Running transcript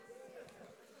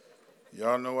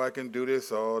Y'all know I can do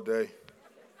this all day.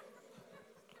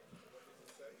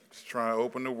 Just try to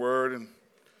open the word and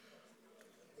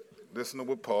listen to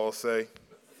what Paul say.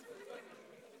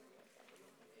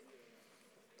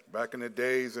 Back in the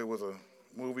days, there was a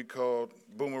movie called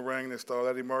Boomerang that starred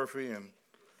Eddie Murphy, and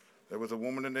there was a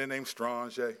woman in there named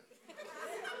Strange.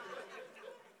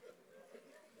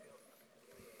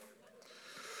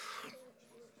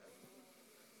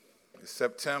 It's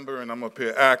September, and I'm up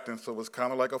here acting, so it's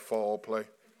kind of like a fall play.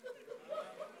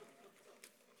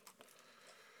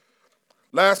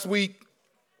 Last week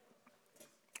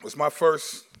was my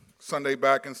first Sunday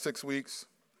back in 6 weeks,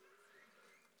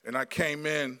 and I came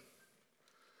in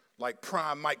like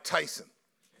prime Mike Tyson,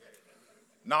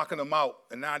 knocking him out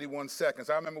in 91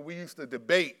 seconds. I remember we used to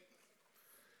debate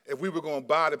if we were going to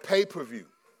buy the pay-per-view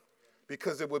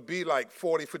because it would be like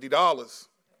 $40, $50,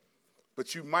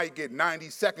 but you might get 90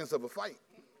 seconds of a fight.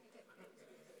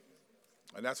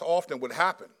 And that's often what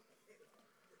happened.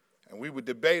 And we would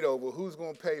debate over who's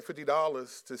going to pay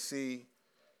 $50 to see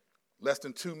less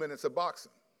than 2 minutes of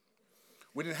boxing.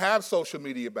 We didn't have social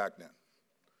media back then,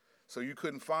 so you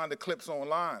couldn't find the clips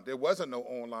online. There wasn't no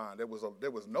online. There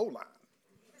was no line.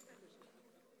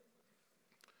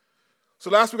 So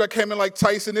last week I came in like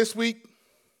Tyson. This week,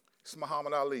 it's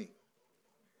Muhammad Ali.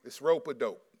 It's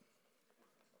rope-a-dope.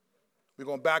 We're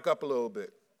going to back up a little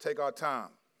bit, take our time.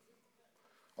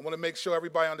 I want to make sure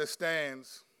everybody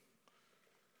understands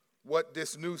what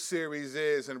this new series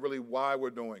is and really why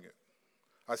we're doing it.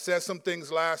 I said some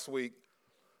things last week,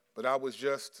 but I was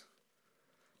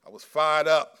fired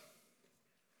up.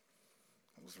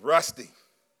 I was rusty.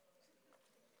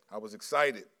 I was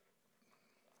excited.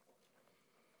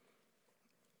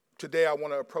 Today I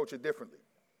want to approach it differently.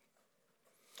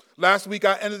 Last week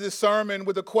I ended this sermon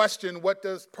with a question: what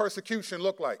does persecution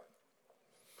look like?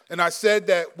 And I said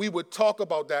that we would talk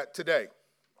about that today.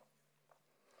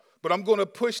 But I'm going to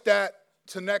push that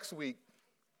to next week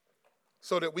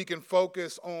so that we can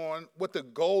focus on what the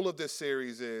goal of this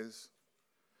series is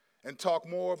and talk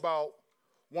more about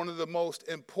one of the most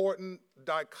important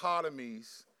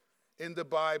dichotomies in the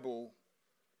Bible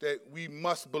that we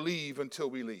must believe until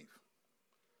we leave.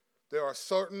 There are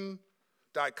certain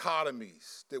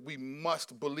dichotomies that we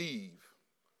must believe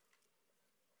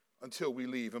until we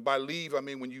leave. And by leave, I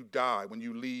mean when you die, when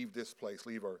you leave this place,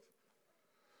 leave earth.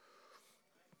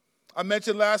 I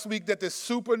mentioned last week that the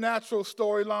supernatural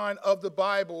storyline of the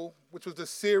Bible, which was the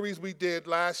series we did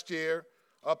last year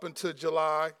up until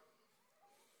July,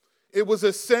 it was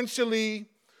essentially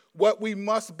what we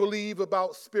must believe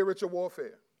about spiritual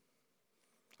warfare.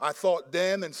 I thought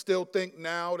then and still think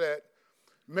now that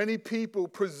many people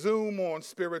presume on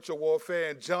spiritual warfare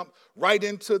and jump right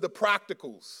into the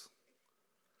practicals,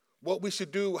 what we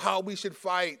should do, how we should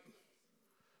fight.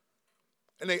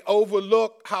 And they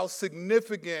overlook how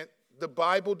significant the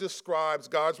Bible describes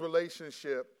God's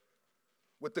relationship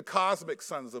with the cosmic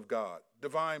sons of God,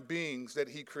 divine beings that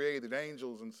he created,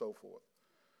 angels and so forth.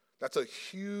 That's a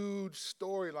huge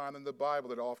storyline in the Bible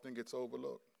that often gets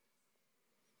overlooked.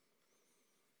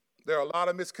 There are a lot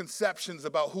of misconceptions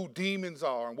about who demons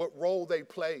are and what role they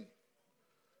play.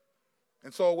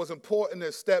 And so it was important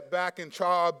to step back and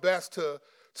try our best to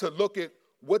look at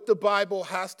what the Bible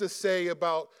has to say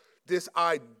about this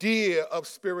idea of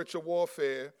spiritual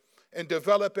warfare and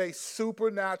develop a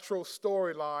supernatural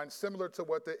storyline similar to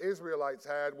what the Israelites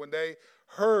had when they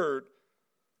heard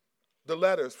the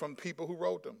letters from people who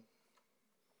wrote them.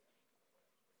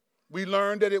 We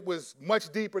learned that it was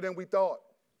much deeper than we thought.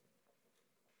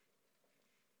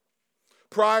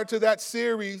 Prior to that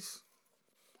series,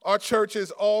 our church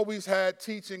has always had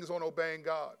teachings on obeying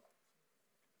God.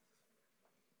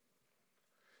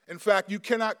 In fact, you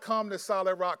cannot come to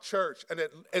Solid Rock Church and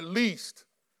at least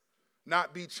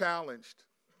not be challenged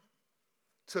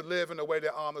to live in a way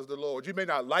that honors the Lord. You may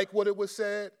not like what it was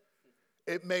said.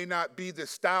 It may not be the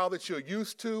style that you're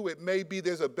used to. It may be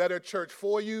there's a better church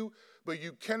for you, but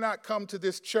you cannot come to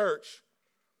this church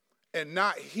and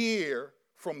not hear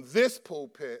from this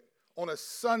pulpit on a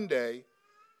Sunday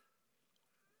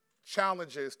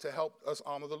challenges to help us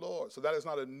honor the Lord. So that is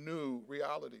not a new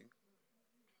reality.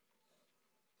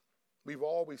 We've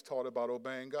always taught about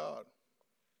obeying God.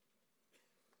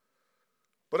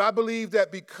 But I believe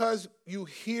that because you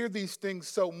hear these things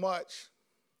so much,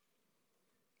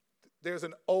 there's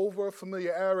an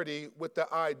over-familiarity with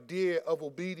the idea of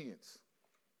obedience.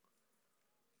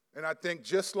 And I think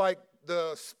just like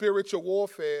the spiritual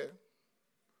warfare,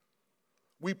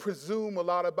 we presume a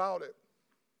lot about it.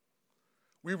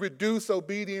 We reduce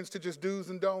obedience to just do's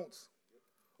and don'ts.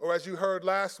 Or as you heard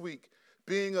last week,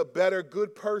 being a better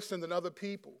good person than other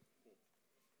people.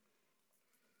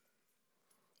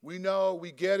 We know,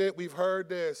 we get it, we've heard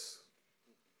this.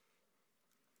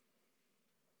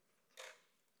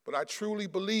 But I truly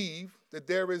believe that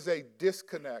there is a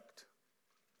disconnect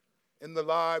in the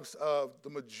lives of the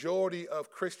majority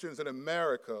of Christians in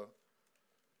America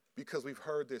because we've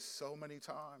heard this so many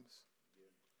times.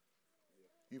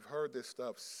 You've heard this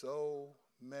stuff so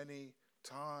many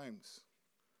times.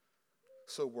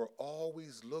 So we're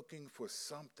always looking for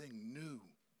something new.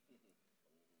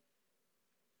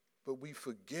 But we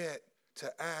forget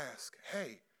to ask,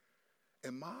 hey,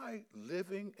 am I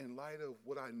living in light of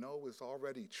what I know is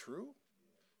already true?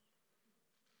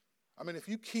 I mean, if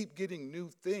you keep getting new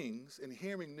things and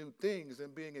hearing new things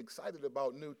and being excited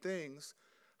about new things,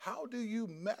 how do you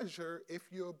measure if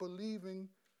you're believing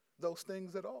those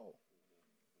things at all?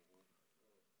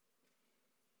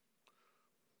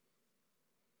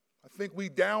 I think we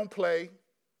downplay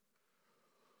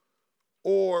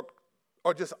or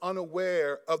are just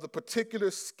unaware of the particular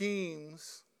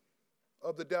schemes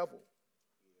of the devil.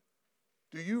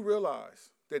 Do you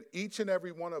realize that each and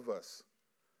every one of us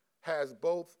has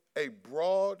both we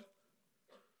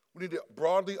need to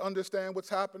broadly understand what's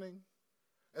happening,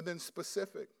 and then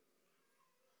specific?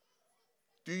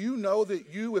 Do you know that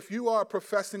if you are a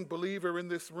professing believer in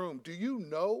this room, do you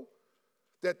know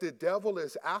that the devil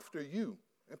is after you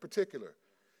in particular?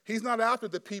 He's not after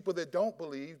the people that don't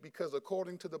believe because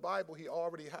according to the Bible, he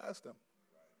already has them.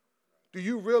 Do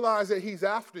you realize that he's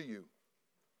after you?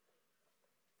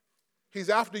 He's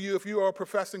after you if you are a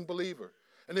professing believer.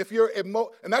 And if you're,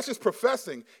 and that's just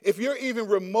professing, if you're even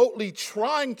remotely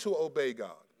trying to obey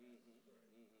God.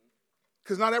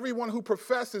 Because not everyone who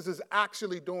professes is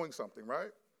actually doing something,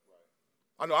 right?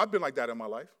 I know I've been like that in my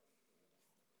life.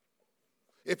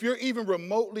 If you're even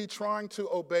remotely trying to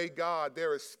obey God,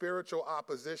 there is spiritual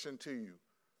opposition to you.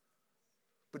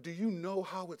 But do you know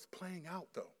how it's playing out,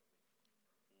 though?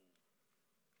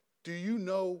 Do you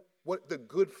know what the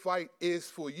good fight is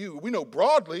for you? We know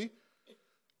broadly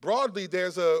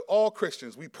there's all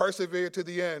Christians. We persevere to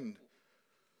the end.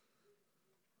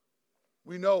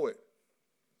 We know it.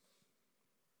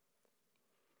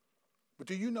 But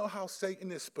do you know how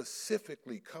Satan is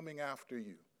specifically coming after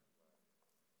you?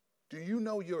 Do you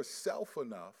know yourself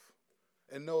enough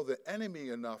and know the enemy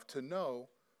enough to know,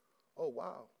 oh,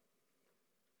 wow,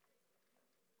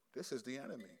 this is the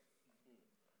enemy.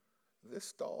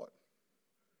 This thought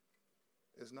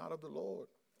is not of the Lord.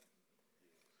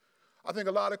 I think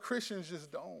a lot of Christians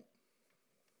just don't.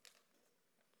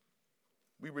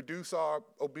 We reduce our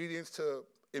obedience to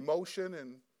emotion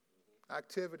and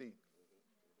activity.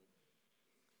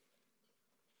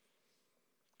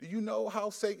 Do you know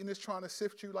how Satan is trying to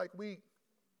sift you like wheat?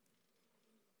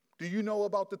 Do you know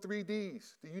about the 3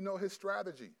 Ds? Do you know his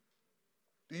strategy?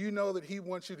 Do you know that he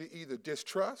wants you to either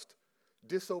distrust,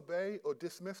 disobey, or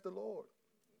dismiss the Lord?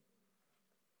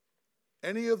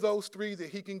 Any of those 3 that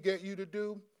he can get you to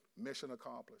do, mission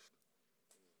accomplished.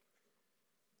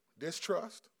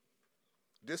 Distrust,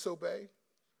 disobey,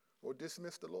 or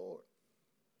dismiss the Lord.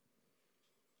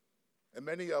 And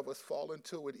many of us fall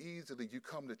into it easily. You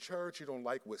come to church, you don't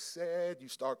like what's said, you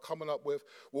start coming up with,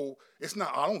 well, it's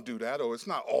not, I don't do that, or it's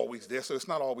not always this, or it's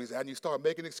not always that, and you start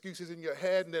making excuses in your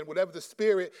head, and then whatever the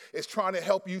Spirit is trying to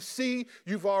help you see,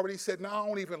 you've already said, no, I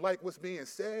don't even like what's being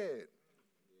said.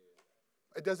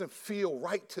 It doesn't feel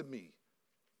right to me.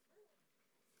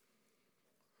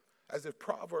 As if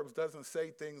Proverbs doesn't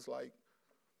say things like,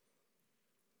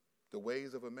 the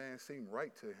ways of a man seem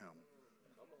right to him,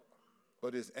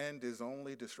 but his end is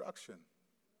only destruction.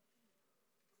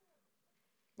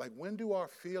 Like, when do our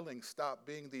feelings stop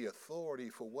being the authority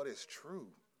for what is true?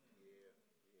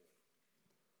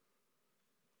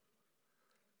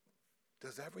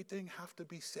 Does everything have to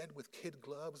be said with kid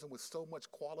gloves and with so much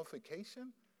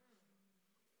qualification?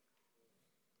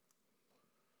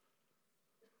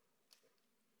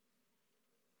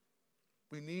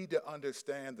 We need to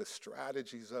understand the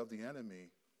strategies of the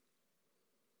enemy,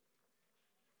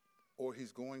 or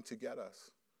he's going to get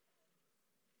us.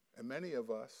 And many of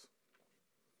us,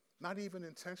 not even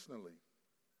intentionally,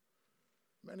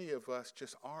 many of us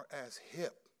just aren't as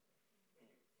hip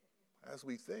as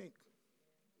we think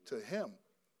to him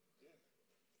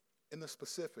in the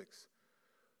specifics.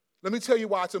 Let me tell you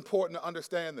why it's important to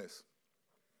understand this.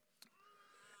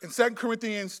 In 2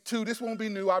 Corinthians 2, this won't be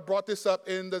new. I brought this up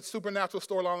in the Supernatural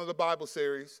Storyline of the Bible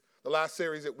series, the last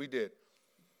series that we did.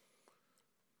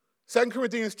 2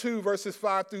 Corinthians 2, verses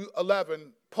 5 through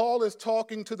 11, Paul is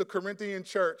talking to the Corinthian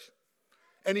church,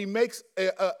 and he makes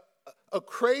a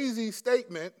crazy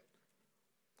statement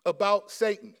about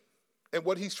Satan and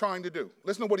what he's trying to do.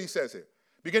 Listen to what he says here.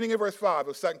 Beginning in verse 5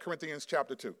 of 2 Corinthians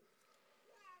chapter 2.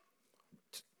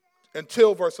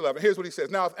 until verse 11. Here's what he says.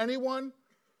 Now, if anyone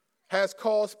has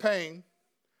caused pain,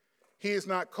 he has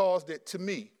not caused it to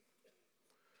me,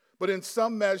 but in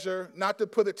some measure, not to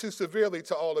put it too severely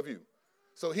to all of you.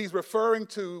 So he's referring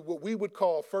to what we would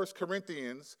call 1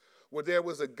 Corinthians, where there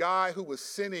was a guy who was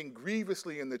sinning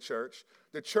grievously in the church.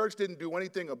 The church didn't do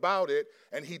anything about it,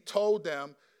 and he told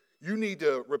them, you need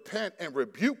to repent and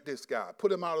rebuke this guy,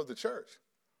 put him out of the church.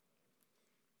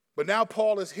 But now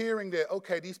Paul is hearing that,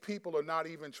 okay, these people are not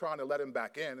even trying to let him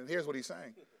back in, and here's what he's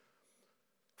saying.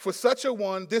 For such a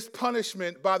one, this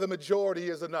punishment by the majority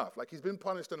is enough. Like, he's been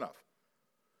punished enough.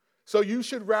 So you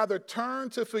should rather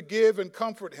turn to forgive and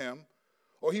comfort him,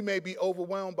 or he may be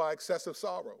overwhelmed by excessive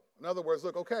sorrow. In other words,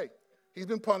 look, okay, he's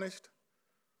been punished.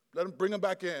 Bring him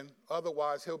back in.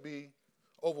 Otherwise, he'll be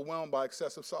overwhelmed by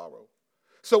excessive sorrow.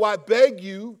 So I beg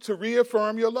you to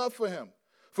reaffirm your love for him.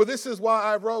 For this is why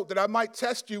I wrote, that I might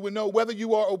test you and know whether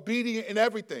you are obedient in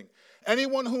everything.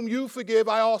 Anyone whom you forgive,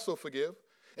 I also forgive.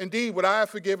 Indeed, what I have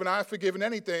forgiven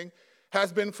anything,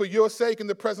 has been for your sake in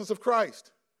the presence of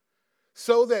Christ,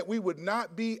 so that we would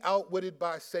not be outwitted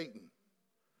by Satan.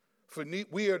 For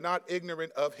we are not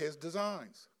ignorant of his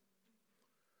designs.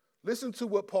 Listen to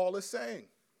what Paul is saying.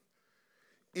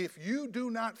 If you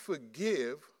do not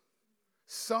forgive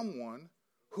someone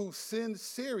who sins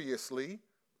seriously,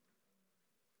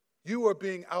 you are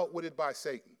being outwitted by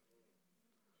Satan.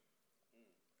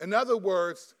 In other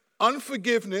words,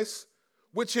 unforgiveness,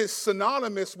 which is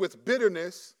synonymous with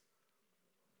bitterness,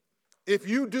 if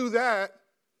you do that,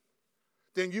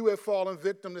 then you have fallen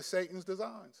victim to Satan's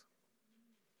designs.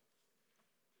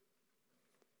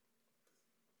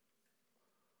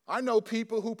 I know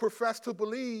people who profess to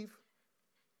believe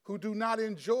who do not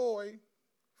enjoy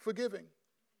forgiving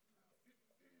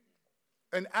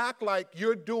and act like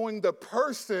you're doing the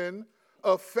person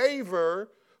a favor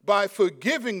by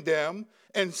forgiving them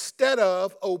instead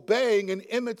of obeying and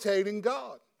imitating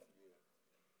God.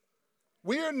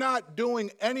 We are not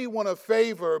doing anyone a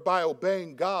favor by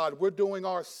obeying God. We're doing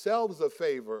ourselves a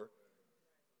favor.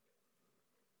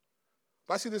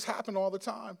 I see this happen all the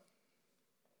time.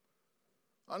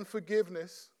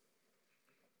 Unforgiveness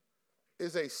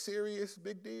is a serious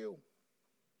big deal.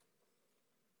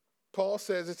 Paul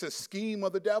says it's a scheme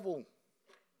of the devil.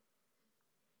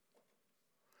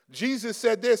 Jesus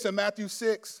said this in Matthew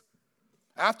 6.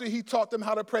 After he taught them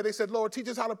how to pray, they said, Lord, teach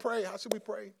us how to pray. How should we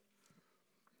pray?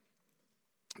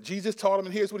 Jesus taught them,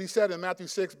 and here's what he said in Matthew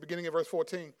 6, beginning at verse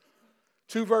 14.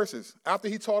 2 verses. After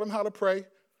he taught them how to pray,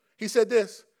 he said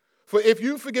this, for if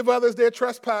you forgive others their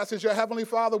trespasses, your heavenly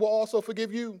Father will also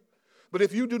forgive you. But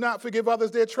if you do not forgive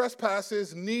others their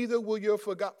trespasses, neither will your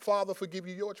Father forgive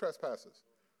you your trespasses.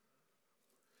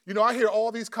 You know, I hear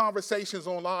all these conversations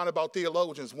online about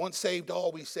theologians, once saved,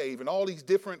 always saved, and all these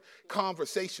different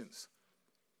conversations.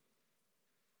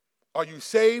 Are you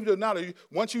saved or not?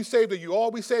 Once you saved, are you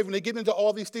always saved? And they get into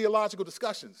all these theological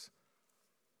discussions.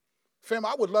 Fam,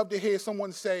 I would love to hear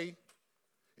someone say,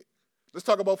 let's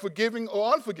talk about forgiving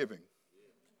or unforgiving.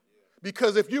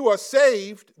 Because if you are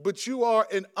saved, but you are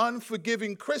an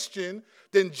unforgiving Christian,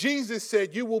 then Jesus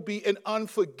said you will be an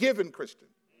unforgiven Christian.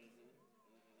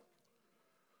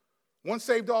 Once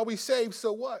saved, always saved,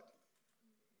 so what?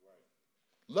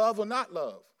 Love or not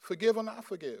love? Forgive or not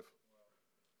forgive?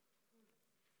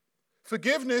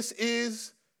 Forgiveness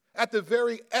is at the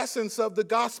very essence of the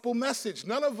gospel message.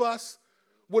 None of us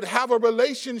would have a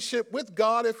relationship with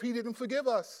God if he didn't forgive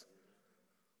us.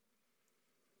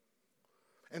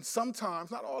 And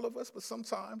sometimes, not all of us, but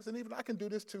sometimes, and even I can do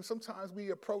this too, sometimes we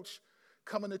approach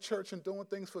coming to church and doing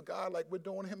things for God like we're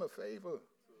doing him a favor.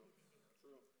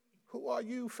 Who are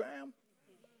you, fam?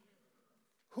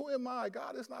 Who am I?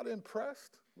 God is not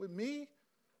impressed with me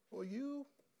or you.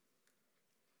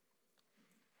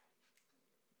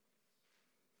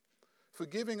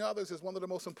 Forgiving others is one of the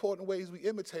most important ways we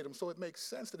imitate them, so it makes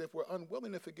sense that if we're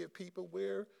unwilling to forgive people,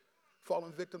 we're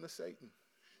falling victim to Satan.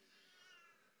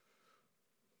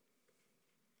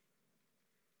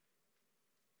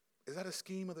 Is that a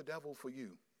scheme of the devil for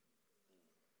you?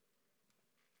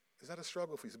 Is that a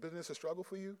struggle for you? Is business a struggle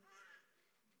for you?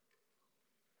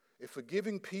 If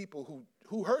forgiving people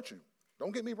who hurt you,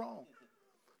 don't get me wrong.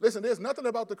 Listen, there's nothing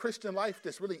about the Christian life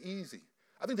that's really easy.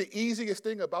 I think the easiest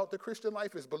thing about the Christian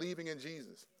life is believing in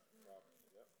Jesus.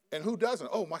 And who doesn't?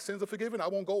 Oh, my sins are forgiven. I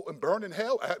won't go and burn in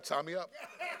hell. Sign me up.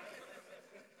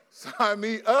 Sign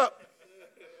me up.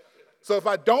 So if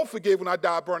I don't forgive when I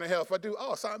die, burn in hell. If I do,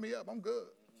 oh, sign me up. I'm good.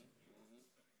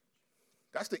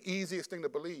 That's the easiest thing to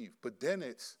believe. But then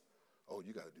it's, oh,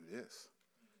 you got to do this.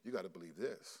 You got to believe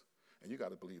this. And you got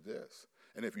to believe this.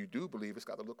 And if you do believe, it's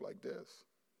got to look like this.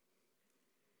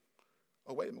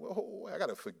 Oh, wait a minute. I got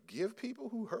to forgive people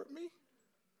who hurt me?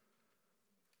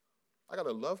 I got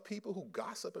to love people who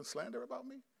gossip and slander about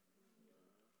me?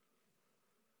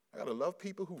 I got to love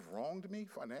people who've wronged me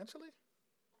financially?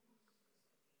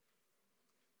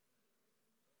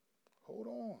 Hold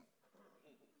on.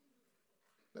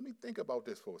 Let me think about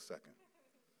this for a second.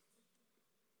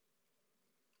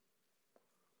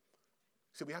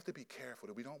 See, we have to be careful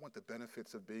that we don't want the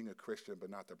benefits of being a Christian but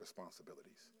not the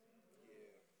responsibilities.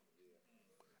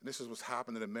 And this is what's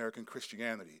happened in American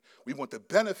Christianity. We want the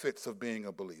benefits of being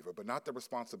a believer but not the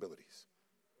responsibilities.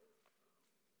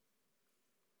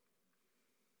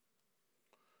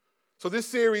 So this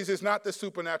series is not the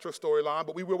supernatural storyline,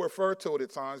 but we will refer to it at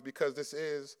times because this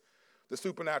is the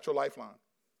supernatural lifeline.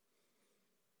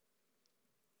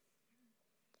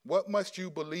 What must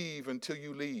you believe until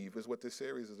you leave is what this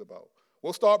series is about.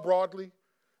 We'll start broadly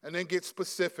and then get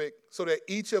specific so that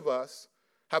each of us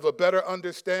have a better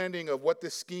understanding of what the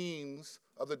schemes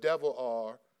of the devil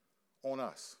are on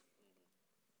us.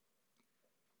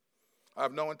 I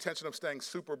have no intention of staying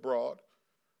super broad.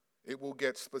 It will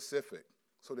get specific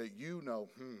so that you know,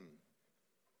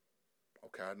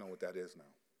 okay, I know what that is now.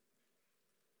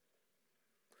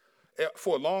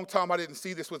 For a long time, I didn't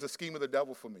see this was a scheme of the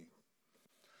devil for me.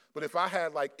 But if I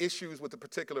had like issues with a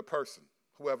particular person,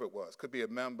 whoever it was, could be a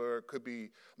member, it could be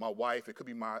my wife, it could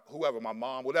be my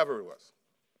mom, whatever it was,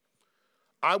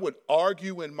 I would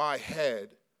argue in my head,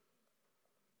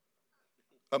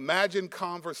 imagine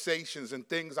conversations and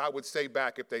things I would say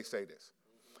back if they say this.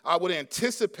 I would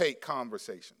anticipate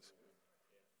conversations.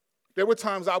 There were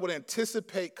times I would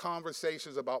anticipate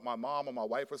conversations about my mom or my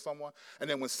wife or someone, and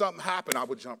then when something happened, I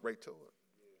would jump right to it.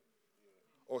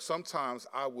 Or sometimes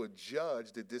I would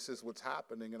judge that this is what's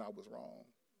happening and I was wrong.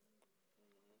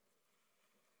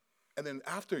 And then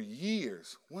after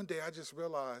years, one day I just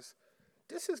realized,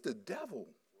 this is the devil.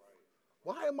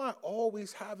 Why am I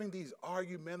always having these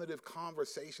argumentative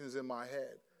conversations in my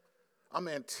head? I'm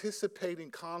anticipating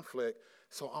conflict,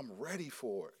 so I'm ready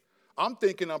for it. I'm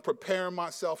thinking I'm preparing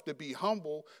myself to be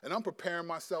humble, and I'm preparing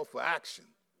myself for action.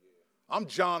 I'm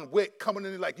John Wick coming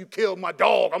in like, you killed my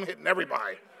dog. I'm hitting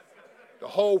everybody. The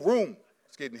whole room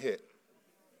is getting hit.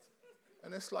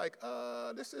 And it's like,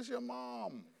 this is your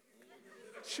mom.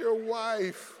 It's your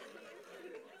wife.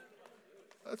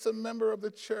 That's a member of the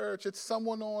church. It's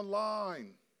someone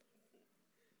online.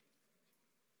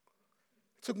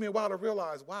 It took me a while to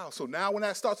realize, wow. So now when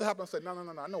that starts to happen, I say, no,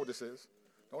 I know what this is.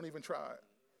 Don't even try it.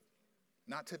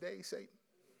 Not today, Satan.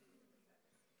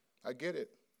 I get it.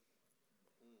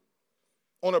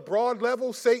 On a broad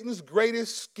level, Satan's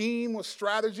greatest scheme or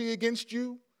strategy against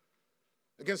you,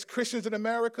 against Christians in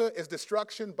America, is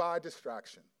destruction by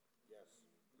distraction.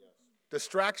 Yes.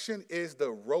 Distraction is the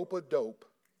rope-a-dope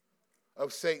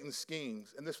of Satan's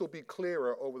schemes, and this will be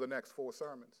clearer over the next 4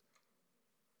 sermons.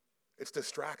 It's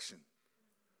distraction.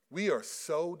 We are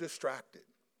so distracted.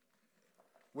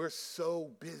 We're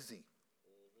so busy.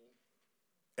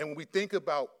 And when we think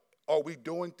about, are we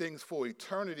doing things for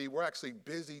eternity, we're actually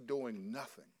busy doing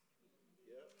nothing.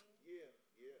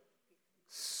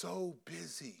 So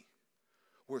busy.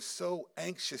 We're so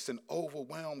anxious and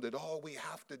overwhelmed at all we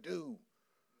have to do.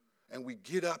 And we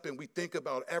get up and we think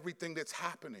about everything that's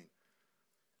happening.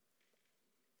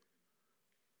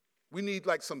 We need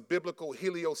like some biblical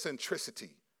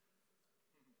heliocentricity,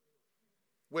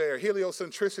 where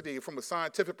heliocentricity from a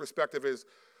scientific perspective is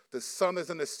the sun is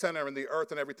in the center and the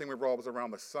earth and everything revolves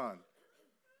around the sun.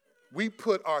 We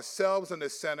put ourselves in the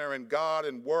center and God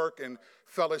and work and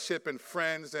fellowship and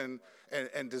friends and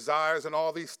desires and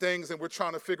all these things, and we're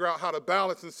trying to figure out how to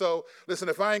balance. And so, listen,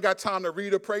 if I ain't got time to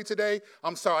read or pray today,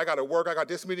 I'm sorry, I got to work, I got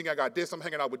this meeting, I got this, I'm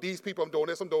hanging out with these people, I'm doing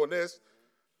this, I'm doing this.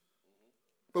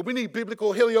 But we need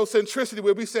biblical heliocentricity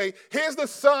where we say, here's the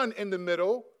sun in the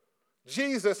middle,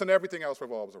 Jesus, and everything else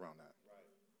revolves around that.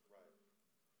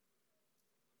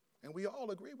 And we all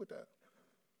agree with that.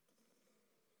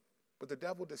 But the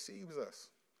devil deceives us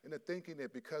into thinking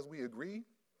that because we agree,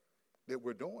 that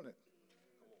we're doing it.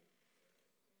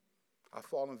 I've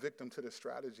fallen victim to this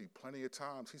strategy plenty of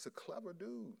times. He's a clever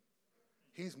dude.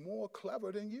 He's more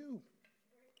clever than you.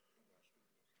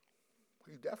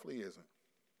 He definitely isn't.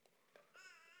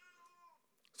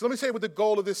 So let me say what the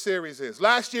goal of this series is.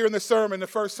 Last year in the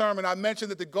first sermon, I mentioned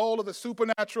that the goal of the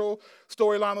supernatural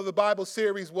storyline of the Bible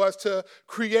series was to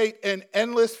create an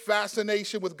endless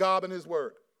fascination with God and his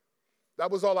word. That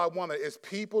was all I wanted, is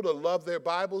people to love their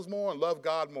Bibles more and love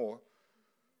God more.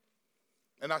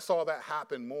 And I saw that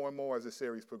happen more and more as the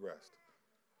series progressed.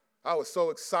 I was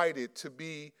so excited to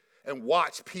be and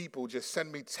watch people just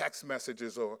send me text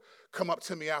messages or come up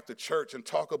to me after church and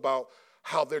talk about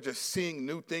how they're just seeing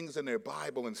new things in their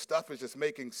Bible and stuff is just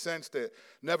making sense that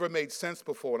never made sense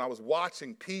before. And I was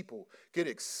watching people get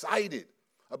excited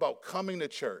about coming to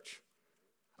church,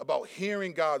 about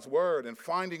hearing God's word and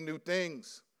finding new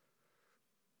things.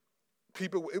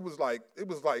 People, it was like,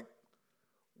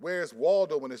 where's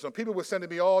Waldo in this? And people were sending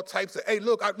me all types of, hey,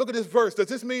 look at this verse. Does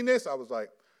this mean this? I was like,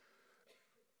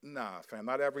 nah, fam,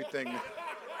 not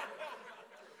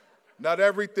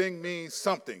everything means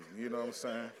something, you know what I'm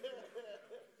saying?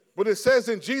 But it says,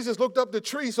 and Jesus looked up the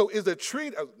tree, so is a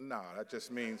tree, nah, it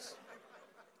just means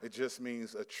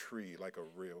a tree, like a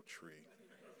real tree.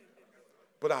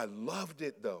 But I loved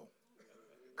it, though,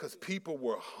 because people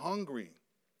were hungry.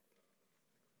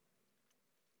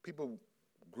 People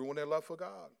grew in their love for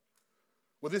God.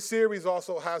 Well, this series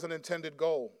also has an intended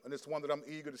goal, and it's one that I'm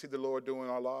eager to see the Lord do in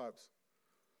our lives.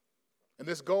 And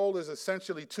this goal is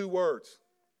essentially 2 words.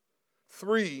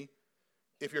 3,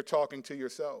 if you're talking to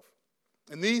yourself.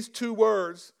 And these 2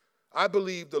 words, I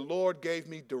believe the Lord gave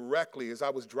me directly as I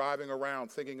was driving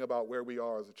around thinking about where we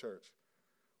are as a church.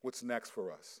 What's next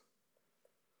for us?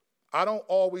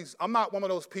 I'm not one of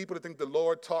those people that think the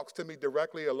Lord talks to me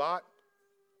directly a lot.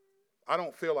 I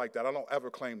don't feel like that. I don't ever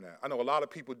claim that. I know a lot of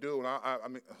people do, and I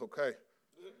mean, okay.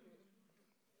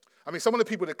 I mean, some of the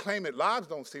people that claim it, lives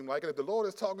don't seem like it. If the Lord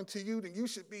is talking to you, then you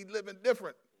should be living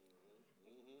different.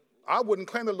 I wouldn't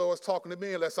claim the Lord's talking to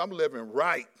me unless I'm living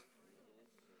right.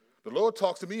 The Lord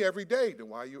talks to me every day. Then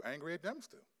why are you angry at them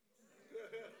still?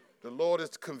 The Lord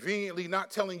is conveniently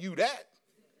not telling you that.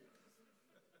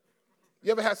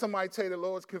 You ever had somebody tell you the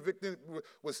Lord's convicted,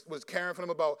 was caring for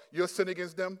them about your sin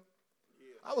against them?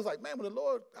 I was like, man, when the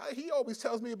Lord, he always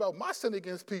tells me about my sin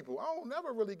against people. I don't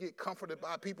never really get comforted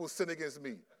by people's sin against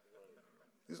me.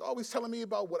 He's always telling me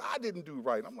about what I didn't do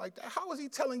right. I'm like, how is he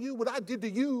telling you what I did to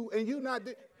you and you not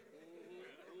did?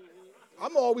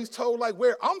 I'm always told like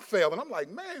where I'm failing. I'm like,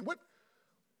 man,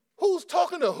 who's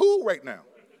talking to who right now?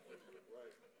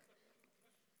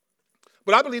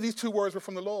 But I believe these 2 words were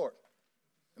from the Lord.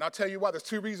 And I'll tell you why. There's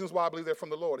 2 reasons why I believe they're from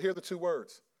the Lord. Here are the 2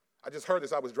 words. I just heard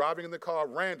this. I was driving in the car,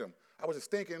 random. I was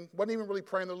just thinking, wasn't even really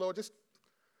praying to the Lord,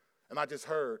 and I just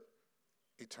heard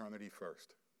eternity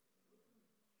first.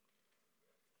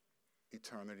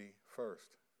 Eternity first.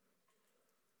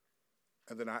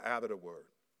 And then I added a word,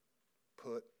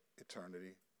 put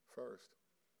eternity first.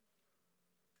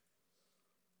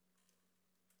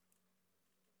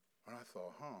 And I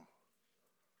thought,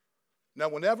 Now,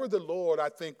 whenever the Lord, I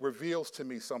think, reveals to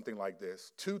me something like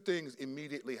this, 2 things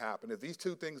immediately happen. If these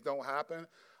 2 things don't happen,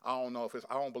 I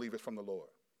don't believe it's from the Lord.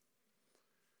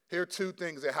 Here are 2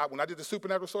 things that happened. When I did the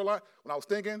supernatural storyline, when I was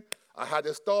thinking, I had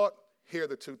this thought, here are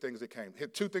the 2 things that came. Here are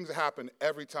 2 things that happen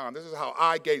every time. This is how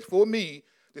I gauge. For me,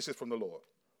 this is from the Lord.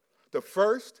 The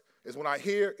first is when I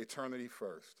hear eternity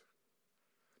first.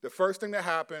 The first thing that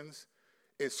happens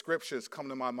is scriptures come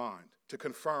to my mind to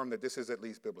confirm that this is at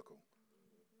least biblical.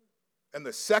 And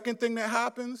the second thing that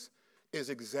happens is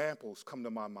examples come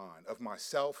to my mind of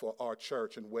myself or our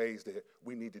church in ways that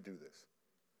we need to do this.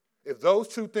 If those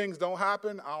 2 things don't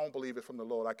happen, I don't believe it's from the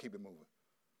Lord. I keep it moving.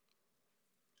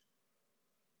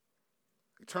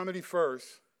 Eternity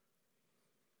first.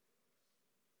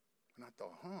 And I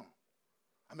thought,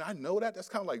 I mean, I know that. That's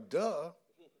kind of like, duh.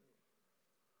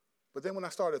 But then when I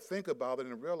started to think about it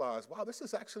and realized, wow, this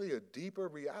is actually a deeper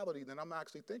reality than I'm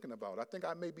actually thinking about. I think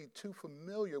I may be too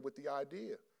familiar with the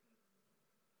idea.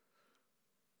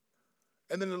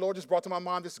 And then the Lord just brought to my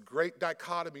mind this great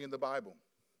dichotomy in the Bible.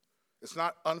 It's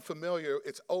not unfamiliar,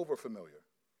 it's overfamiliar.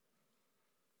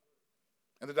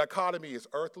 And the dichotomy is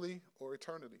earthly or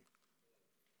eternity.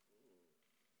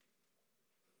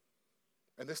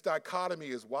 And this dichotomy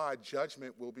is why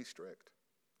judgment will be strict.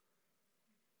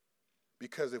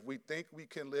 Because if we think we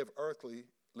can live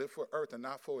for earth and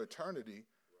not for eternity,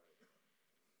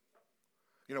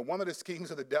 one of the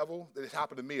schemes of the devil that has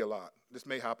happened to me a lot, this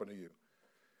may happen to you,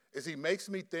 is he makes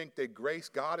me think that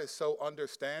God is so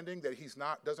understanding that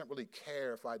doesn't really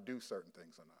care if I do certain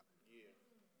things or not.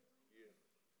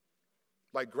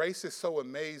 Like grace is so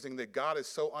amazing that God is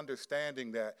so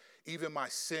understanding that even my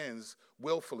sins,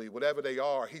 willfully, whatever they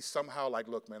are, he's somehow like,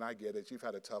 look, man, I get it. You've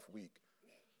had a tough week.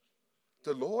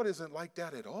 The Lord isn't like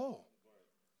that at all.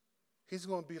 He's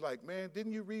going to be like, man,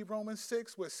 didn't you read Romans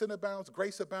 6 where sin abounds,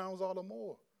 grace abounds all the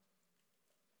more?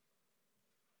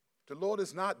 The Lord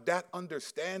is not that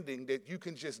understanding that you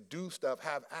can just do stuff,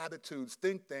 have attitudes,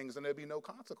 think things, and there'll be no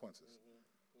consequences.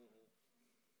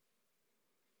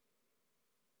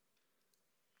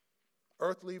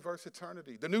 Earthly versus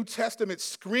eternity. The New Testament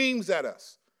screams at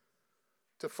us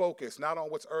to focus not on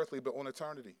what's earthly, but on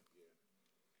eternity.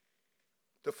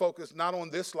 To focus not on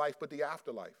this life, but the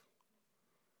afterlife.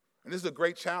 And this is a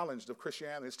great challenge of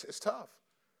Christianity. It's tough.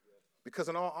 Because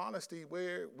in all honesty,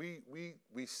 where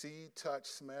we see, touch,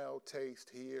 smell,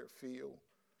 taste, hear, feel.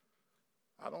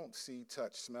 I don't see,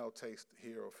 touch, smell, taste,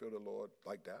 hear, or feel the Lord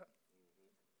like that.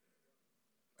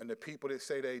 And the people that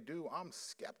say they do, I'm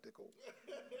skeptical.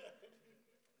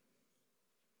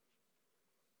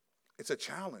 It's a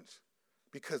challenge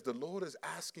because the Lord is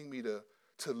asking me to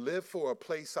live for a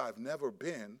place I've never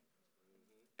been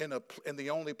in the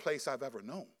only place I've ever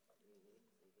known.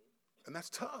 And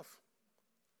that's tough.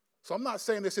 So I'm not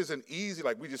saying this isn't easy,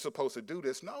 like we're just supposed to do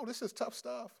this. No, this is tough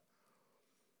stuff.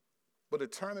 But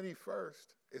eternity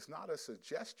first is not a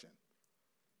suggestion.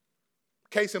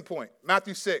 Case in point,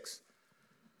 Matthew 6,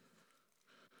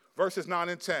 verses 9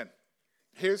 and 10.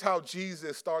 Here's how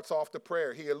Jesus starts off the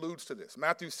prayer. He alludes to this.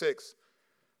 Matthew 6,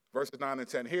 verses 9 and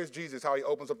 10. Here's Jesus, how he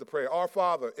opens up the prayer. Our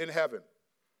Father in heaven,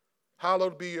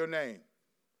 hallowed be your name.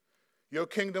 Your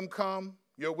kingdom come,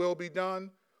 your will be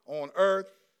done on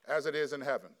earth as it is in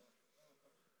heaven.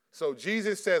 So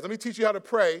Jesus says, let me teach you how to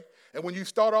pray. And when you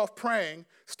start off praying,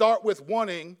 start with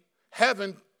wanting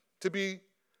heaven to be,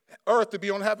 earth to be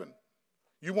on heaven.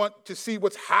 You want to see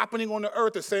what's happening on the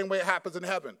earth the same way it happens in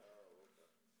heaven.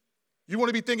 You want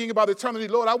to be thinking about eternity.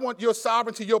 Lord, I want your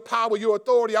sovereignty, your power, your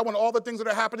authority. I want all the things that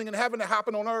are happening in heaven to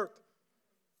happen on earth.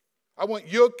 I want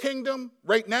your kingdom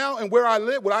right now and where I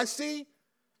live, what I see,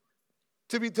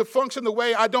 to function the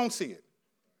way I don't see it.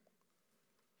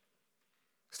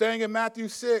 Staying in Matthew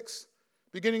 6,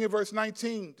 beginning in verse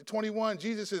 19 to 21,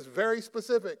 Jesus is very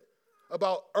specific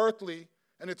about earthly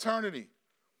and eternity.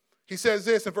 He says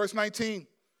this in verse 19,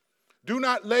 do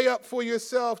not lay up for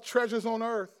yourself treasures on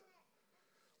earth,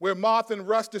 where moth and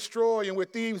rust destroy and where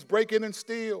thieves break in and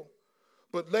steal,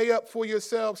 but lay up for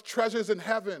yourselves treasures in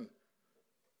heaven,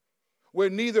 where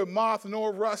neither moth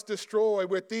nor rust destroy,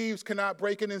 where thieves cannot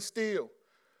break in and steal.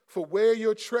 For where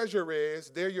your treasure is,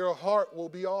 there your heart will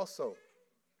be also.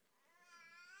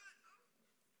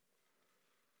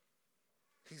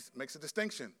 He makes a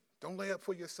distinction. Don't lay up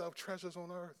for yourself treasures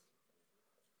on earth.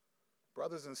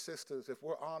 Brothers and sisters, if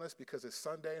we're honest, because it's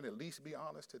Sunday, and at least be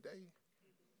honest today,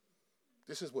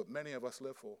 this is what many of us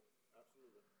live for.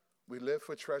 Absolutely. We live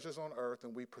for treasures on earth,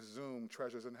 and we presume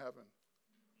treasures in heaven.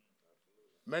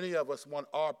 Absolutely. Many of us want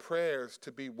our prayers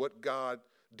to be what God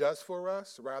does for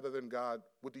us rather than God,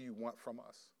 what do you want from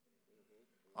us?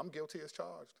 Mm-hmm. I'm guilty as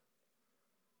charged.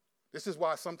 This is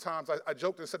why sometimes, I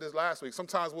joked and said this last week,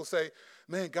 sometimes we'll say,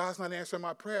 man, God's not answering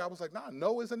my prayer. I was like, nah,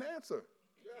 no is an answer.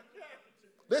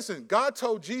 Listen, God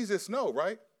told Jesus no,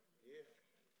 right?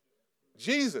 Yeah.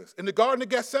 Jesus, in the Garden of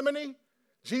Gethsemane,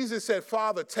 Jesus said,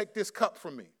 Father, take this cup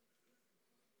from me.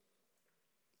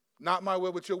 Not my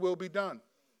will, but your will be done.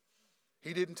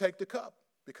 He didn't take the cup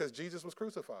because Jesus was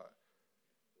crucified.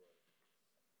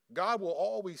 God will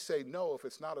always say no if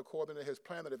it's not according to his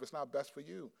plan, and if it's not best for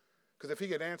you. Because if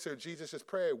he had answered Jesus'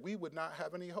 prayer, we would not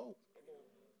have any hope.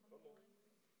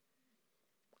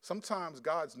 Sometimes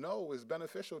God's no is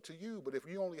beneficial to you, but if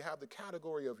you only have the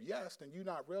category of yes, then you're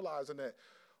not realizing that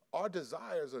our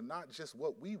desires are not just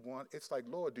what we want. It's like,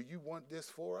 Lord, do you want this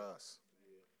for us?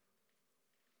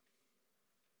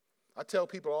 I tell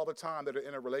people all the time that are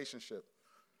in a relationship,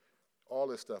 all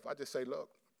this stuff, I just say, look,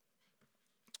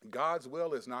 God's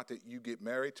will is not that you get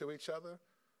married to each other.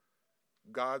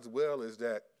 God's will is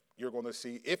that you're going to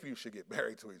see if you should get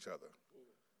married to each other.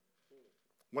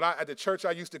 When at the church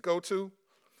I used to go to,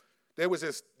 there was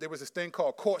this thing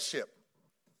called courtship.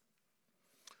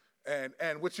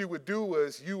 And what you would do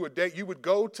was you would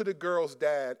go to the girl's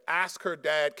dad, ask her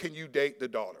dad, can you date the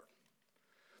daughter?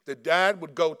 The dad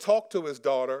would go talk to his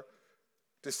daughter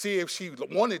to see if she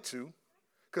wanted to,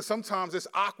 because sometimes it's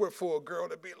awkward for a girl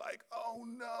to be like, oh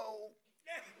no,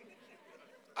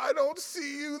 I don't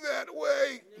see you that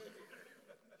way.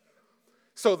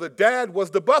 So the dad was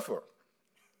the buffer.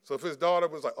 So if his daughter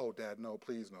was like, oh, Dad, no,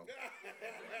 please no.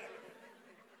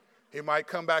 He might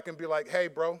come back and be like, hey,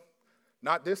 bro,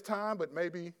 not this time, but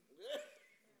maybe,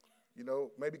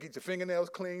 maybe get your fingernails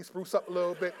clean, spruce up a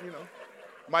little bit,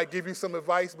 Might give you some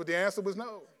advice, but the answer was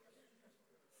no.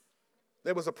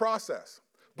 There was a process.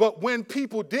 But when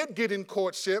people did get in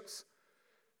courtships,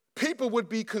 people would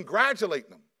be congratulating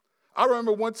them. I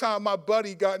remember one time my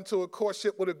buddy got into a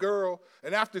courtship with a girl,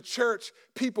 and after church,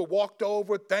 people walked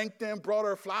over, thanked them, brought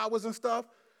her flowers and stuff.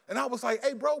 And I was like,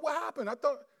 hey, bro, what happened? I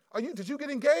thought, did you get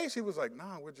engaged? He was like,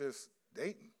 nah, we're just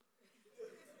dating.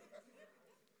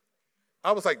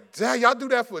 I was like, Dad, y'all do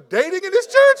that for dating in this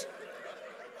church?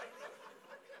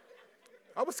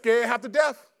 I was scared half to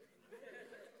death.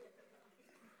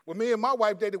 When me and my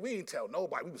wife dated, we didn't tell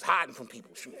nobody. We was hiding from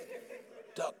people.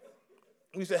 Duck.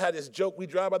 We used to have this joke. We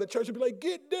drive by the church and be like,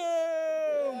 get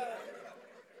down.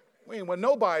 We didn't want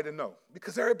nobody to know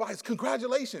because everybody's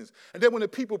congratulations. And then when the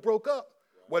people broke up,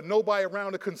 wasn't nobody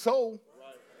around to console.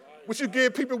 What you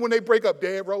give people when they break up?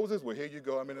 Dead roses? Well, here you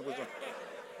go. I mean, it was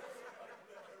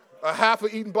a half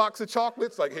of eating box of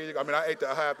chocolates. Like, here you go. I mean, I ate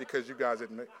the half because you guys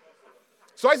didn't make.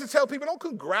 So I used to tell people, don't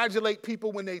congratulate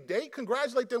people when they date.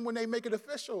 Congratulate them when they make it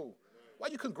official. Why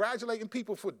are you congratulating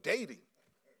people for dating?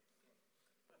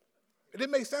 It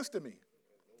didn't make sense to me.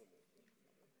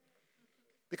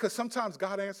 Because sometimes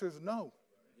God answers no.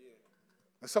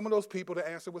 And some of those people, the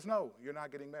answer was no. You're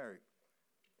not getting married.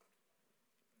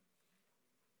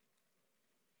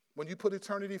 When you put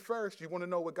eternity first, you want to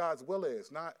know what God's will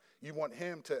is, not you want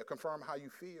him to confirm how you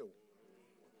feel.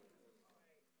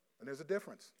 And there's a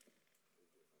difference.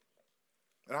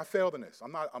 And I failed in this.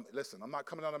 I'm not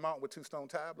coming down the mountain with 2 stone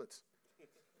tablets.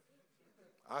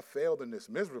 I failed in this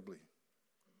miserably.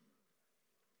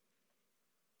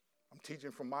 I'm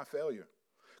teaching from my failure.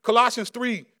 Colossians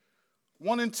 3,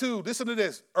 1 and 2. Listen to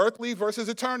this. Earthly versus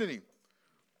eternity.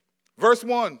 Verse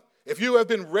 1. If you have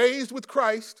been raised with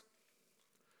Christ,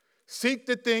 seek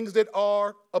the things that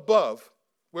are above,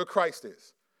 where Christ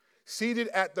is, seated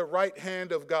at the right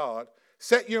hand of God.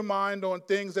 Set your mind on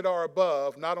things that are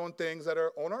above, not on things that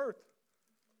are on earth.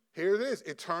 Here it is,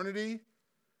 eternity,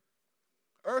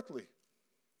 earthly.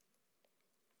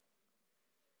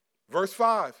 Verse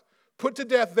 5, put to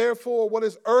death, therefore, what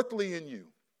is earthly in you.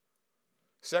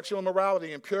 Sexual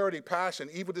immorality, impurity, passion,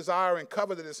 evil desire, and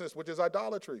covetousness, which is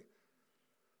idolatry.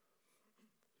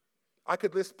 I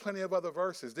could list plenty of other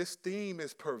verses. This theme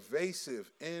is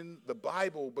pervasive in the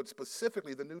Bible, but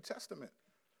specifically the New Testament.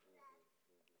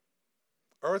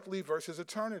 Earthly versus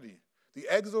eternity. The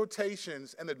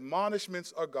exhortations and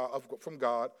admonishments from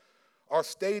God are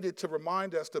stated to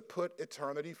remind us to put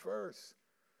eternity first.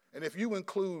 And if you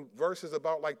include verses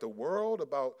about like the world,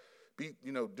 about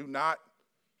do not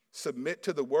submit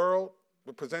to the world,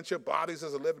 but present your bodies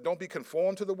as a living, don't be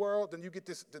conformed to the world, then you get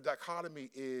this, the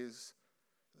dichotomy is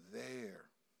there.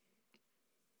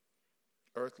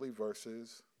 Earthly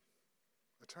versus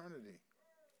eternity.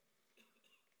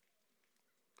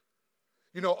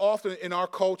 Often in our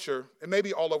culture, and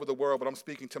maybe all over the world, but I'm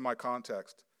speaking to my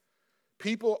context,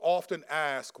 people often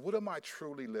ask, what am I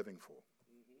truly living for?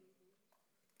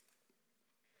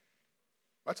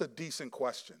 That's a decent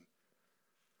question.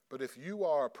 But if you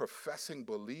are a professing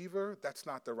believer, that's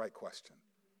not the right question.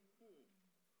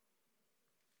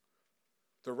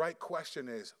 The right question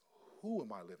is, who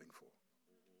am I living for?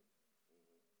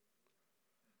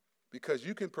 Because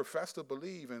you can profess to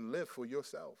believe and live for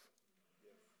yourself.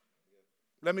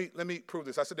 Let me prove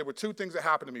this. I said there were 2 things that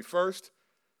happened to me. First,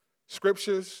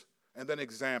 scriptures, and then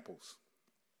examples.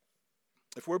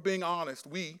 If we're being honest,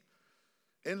 we,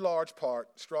 in large part,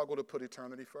 struggle to put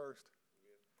eternity first.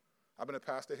 I've been a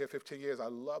pastor here 15 years. I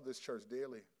love this church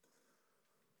dearly.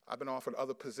 I've been offered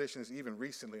other positions even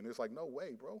recently, and it's like, no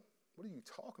way, bro. What are you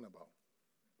talking about?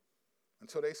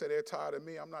 Until they say they're tired of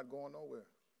me, I'm not going nowhere.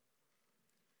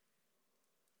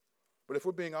 But if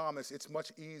we're being honest, it's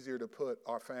much easier to put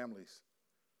our families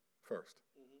first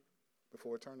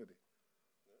before eternity.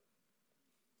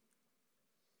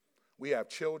 We have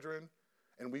children,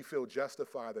 and we feel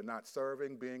justified in not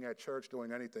serving, being at church,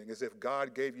 doing anything, as if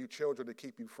God gave you children to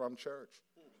keep you from church.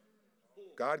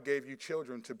 God gave you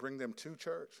children to bring them to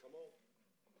church.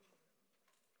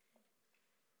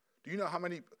 Do you know how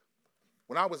many,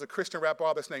 when I was a Christian rap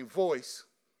artist named Voice,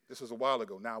 this was a while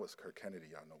ago, now it's Kurt Kennedy,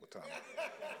 y'all know what time it is.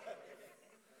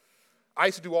 I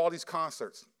used to do all these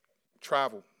concerts,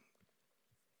 travel.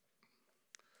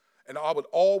 And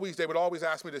they would always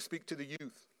ask me to speak to the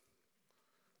youth.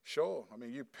 Sure, I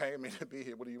mean, you pay me to be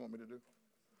here, what do you want me to do?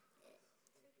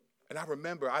 And I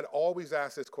remember I'd always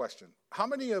ask this question. How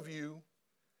many of you,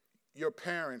 your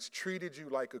parents treated you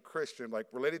like a Christian, like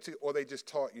related to, or they just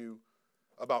taught you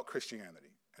about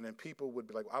Christianity? And then people would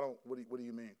be like, what do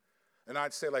you mean? And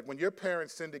I'd say, like, when your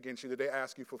parents sinned against you, did they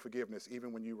ask you for forgiveness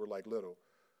even when you were like little?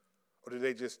 Or did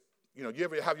they just, you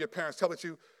ever have your parents tell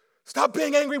you, stop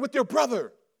being angry with your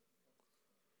brother?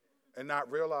 And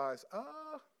not realize,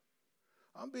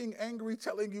 I'm being angry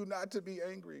telling you not to be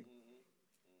angry.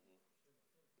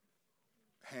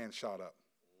 Hand shot up.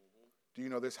 Do you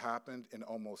know this happened in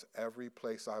almost every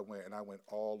place I went, and I went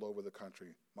all over the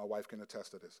country. My wife can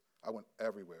attest to this. I went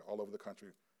everywhere, all over the country,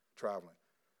 traveling.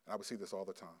 And I would see this all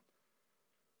the time.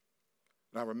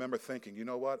 And I remember thinking, you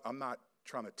know what? I'm not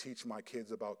trying to teach my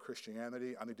kids about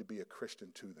Christianity. I need to be a Christian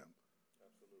to them.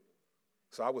 Absolutely.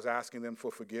 So I was asking them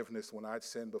for forgiveness when I'd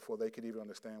sinned before they could even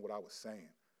understand what I was saying.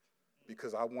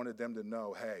 Because I wanted them to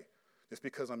know, hey, just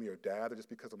because I'm your dad or just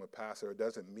because I'm a pastor, it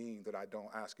doesn't mean that I don't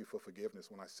ask you for forgiveness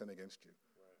when I sin against you.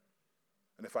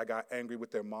 Right. And if I got angry with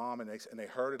their mom and they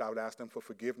heard it, I would ask them for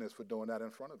forgiveness for doing that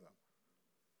in front of them.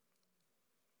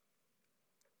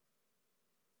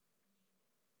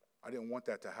 I didn't want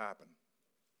that to happen.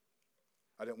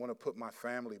 I didn't want to put my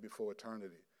family before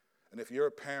eternity. And if you're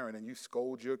a parent and you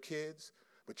scold your kids,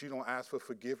 but you don't ask for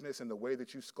forgiveness in the way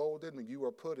that you scolded, then you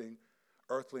are putting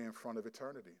earthly in front of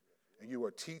eternity. And you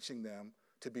are teaching them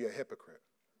to be a hypocrite.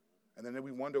 And then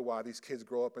we wonder why these kids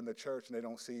grow up in the church and they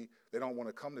don't want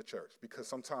to come to church. Because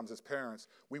sometimes as parents,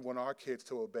 we want our kids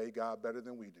to obey God better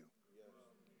than we do.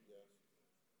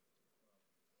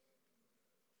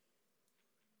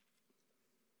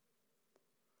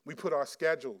 We put our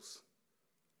schedules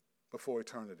before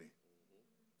eternity.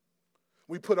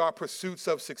 We put our pursuits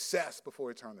of success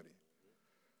before eternity.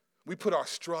 We put our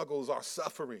struggles, our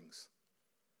sufferings.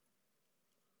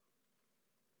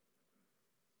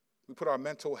 We put our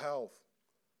mental health.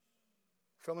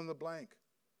 Fill in the blank.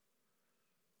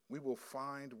 We will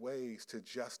find ways to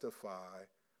justify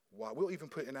why. We'll even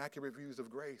put inaccurate views of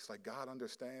grace, like God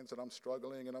understands that I'm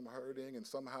struggling and I'm hurting, and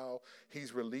somehow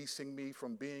he's releasing me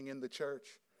from being in the church.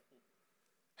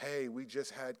 Hey, we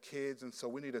just had kids, and so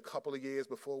we need a couple of years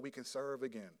before we can serve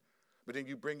again. But then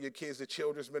you bring your kids to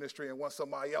children's ministry and want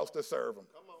somebody else to serve them.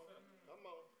 Come on.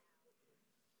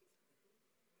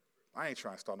 I ain't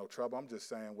trying to start no trouble. I'm just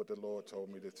saying what the Lord told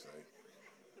me to say.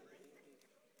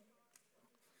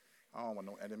 I don't want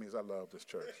no enemies. I love this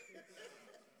church.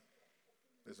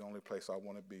 It's the only place I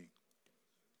want to be.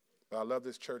 But I love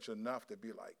this church enough to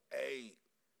be like, hey,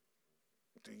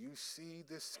 do you see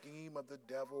this scheme of the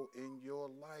devil in your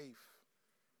life?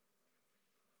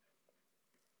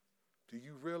 Do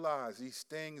you realize these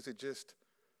things that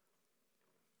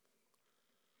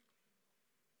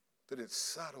it's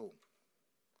subtle?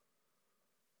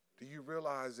 Do you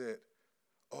realize that,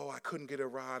 I couldn't get a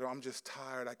ride, or I'm just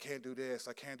tired, I can't do this,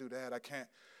 I can't do that,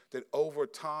 that over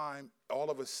time,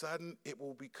 all of a sudden, it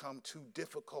will become too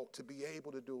difficult to be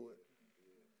able to do it.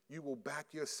 You will back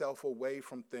yourself away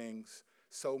from things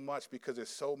so much because there's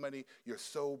so many, you're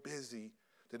so busy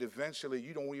that eventually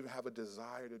you don't even have a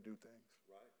desire to do things.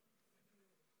 Right.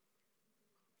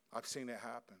 I've seen it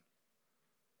happen.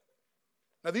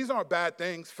 Now, these aren't bad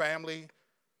things, family,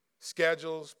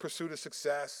 schedules, pursuit of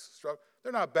success, struggle.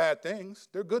 They're not bad things.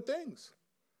 They're good things.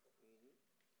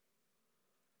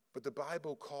 But the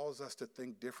Bible calls us to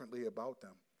think differently about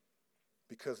them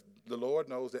because the Lord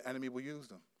knows the enemy will use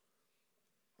them.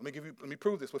 Let me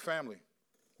prove this with family.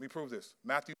 Let me prove this.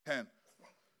 Matthew 10,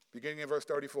 beginning in verse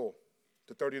 34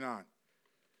 to 39.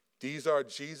 These are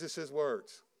Jesus'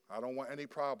 words. I don't want any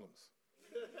problems.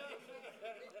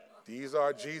 These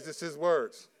are Jesus'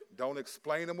 words. Don't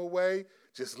explain them away.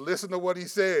 Just listen to what he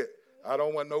said. I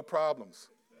don't want no problems.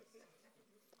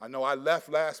 I know I left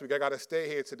last week. I got to stay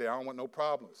here today. I don't want no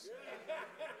problems.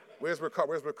 Where's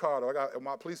Ricardo? I got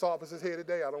my police officers here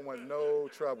today. I don't want no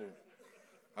trouble.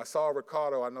 I saw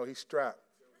Ricardo. I know he's strapped.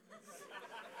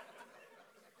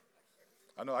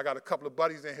 I know I got a couple of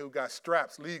buddies in here who got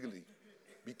straps legally.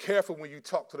 Be careful when you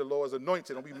talk to the Lord's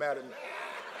anointed. Don't be mad at me.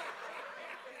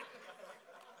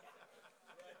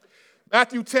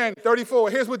 Matthew 10, 34.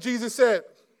 Here's what Jesus said.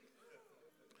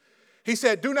 He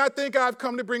said, do not think I have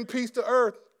come to bring peace to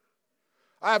earth.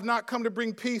 I have not come to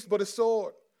bring peace, but a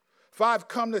sword. For I have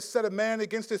come to set a man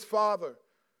against his father,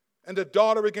 and a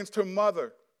daughter against her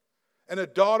mother, and a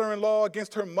daughter-in-law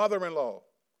against her mother-in-law.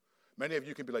 Many of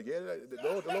you can be like, yeah,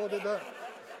 the Lord did that.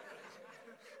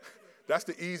 That's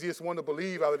the easiest one to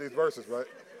believe out of these verses, right?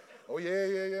 Oh,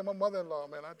 yeah, my mother-in-law,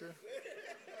 man, I did.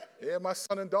 Yeah, my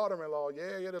son and daughter-in-law.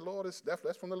 Yeah, the Lord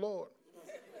that's from the Lord.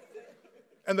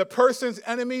 And the person's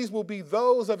enemies will be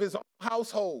those of his own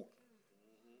household.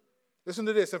 Listen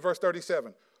to this in verse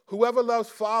 37. Whoever loves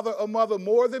father or mother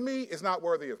more than me is not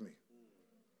worthy of me.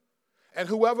 And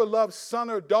whoever loves son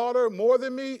or daughter more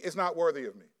than me is not worthy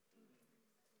of me.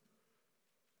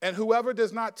 And whoever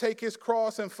does not take his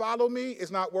cross and follow me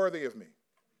is not worthy of me.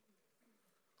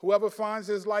 Whoever finds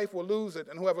his life will lose it,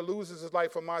 and whoever loses his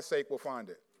life for my sake will find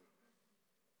it.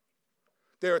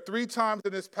 There are 3 times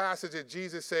in this passage that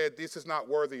Jesus said, this is not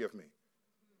worthy of me.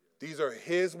 These are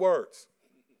his words.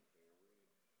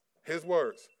 His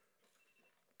words.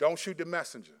 Don't shoot the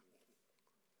messenger.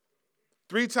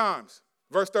 3 times.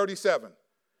 Verse 37.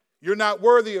 You're not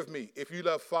worthy of me if you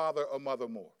love father or mother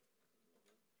more.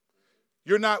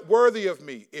 You're not worthy of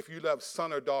me if you love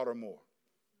son or daughter more.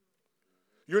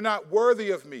 You're not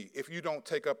worthy of me if you don't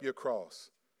take up your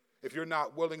cross, if you're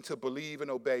not willing to believe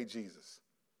and obey Jesus.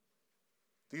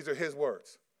 These are his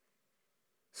words.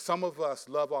 Some of us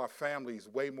love our families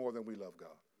way more than we love God.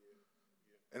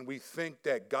 And we think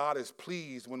that God is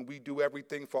pleased when we do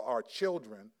everything for our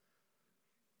children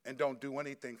and don't do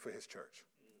anything for his church.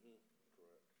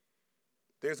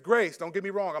 There's grace. Don't get me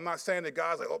wrong. I'm not saying that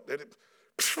God's like, oh, did it.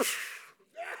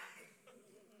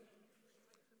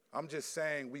 I'm just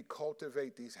saying we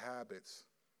cultivate these habits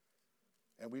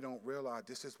and we don't realize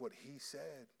this is what he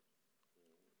said.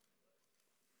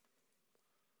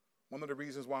 One of the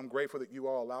reasons why I'm grateful that you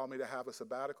all allow me to have a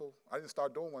sabbatical, I didn't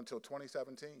start doing one until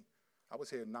 2017. I was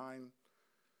here nine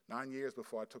years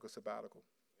before I took a sabbatical.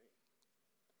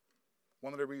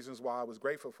 One of the reasons why I was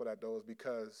grateful for that, though, is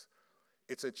because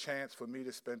it's a chance for me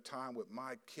to spend time with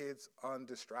my kids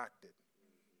undistracted.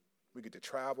 We get to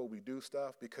travel, we do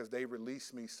stuff because they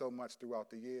release me so much throughout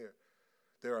the year.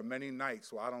 There are many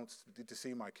nights where I don't get to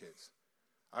see my kids.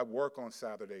 I work on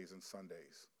Saturdays and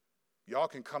Sundays. Y'all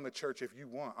can come to church if you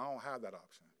want. I don't have that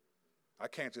option. I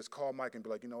can't just call Mike and be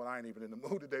like, you know what, I ain't even in the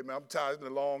mood today, man. I'm tired. It's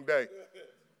been a long day.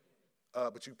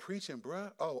 But you preaching,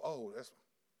 bruh? I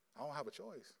don't have a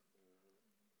choice.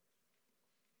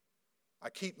 I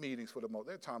keep meetings for the most.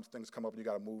 There are times things come up and you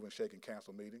got to move and shake and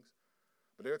cancel meetings.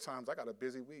 But there are times I got a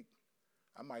busy week.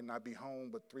 I might not be home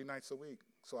but 3 nights a week.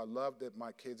 So I love that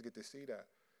my kids get to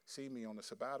see me on the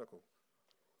sabbatical.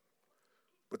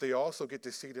 But they also get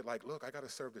to see that, like, look, I got to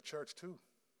serve the church too.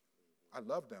 I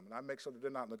love them, and I make sure that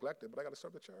they're not neglected, but I got to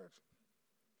serve the church.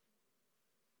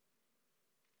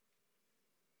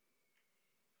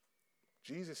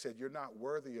 Jesus said, you're not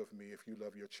worthy of me if you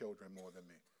love your children more than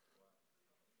me.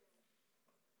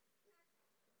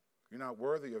 You're not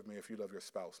worthy of me if you love your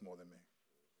spouse more than me.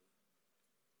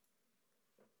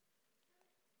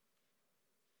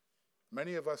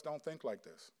 Many of us don't think like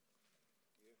this.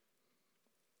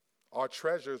 Our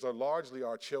treasures are largely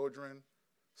our children,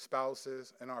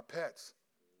 spouses, and our pets.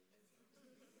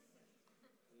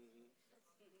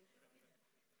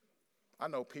 I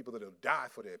know people that will die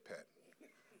for their pet,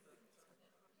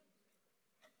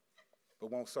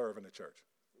 but won't serve in the church.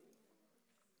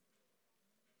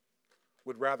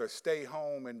 Would rather stay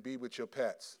home and be with your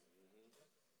pets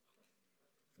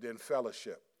than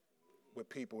fellowship with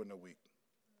people in the week.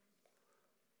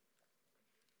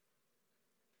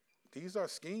 These are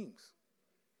schemes.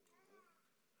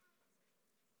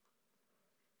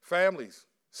 Families,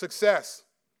 success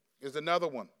is another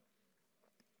one.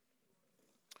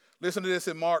 Listen to this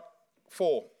in Mark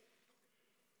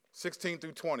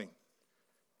 4:16-20.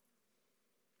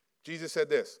 Jesus said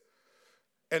this,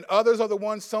 and others are the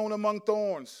ones sown among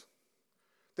thorns.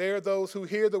 They are those who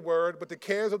hear the word, but the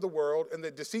cares of the world and the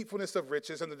deceitfulness of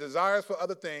riches and the desires for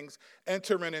other things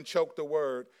enter in and choke the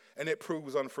word, and it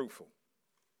proves unfruitful.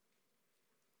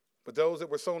 But those that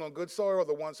were sown on good soil are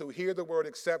the ones who hear the word,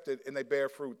 accept it, and they bear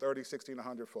fruit 30, 60, and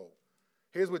 100-fold.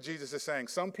 Here's what Jesus is saying.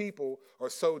 Some people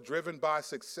are so driven by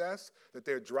success that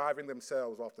they're driving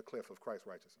themselves off the cliff of Christ's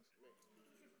righteousness.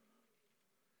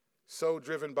 So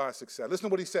driven by success. Listen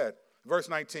to what he said. Verse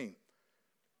 19.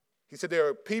 He said there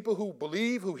are people who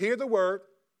believe, who hear the word,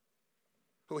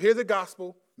 who hear the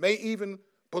gospel, may even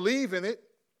believe in it.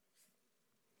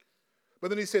 But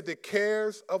then he said the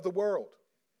cares of the world.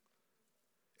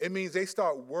 It means they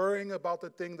start worrying about the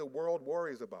thing the world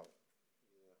worries about.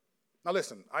 Now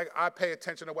listen, I pay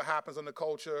attention to what happens in the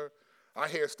culture. I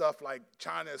hear stuff like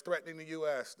China is threatening the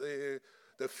U.S. The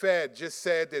Fed just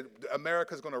said that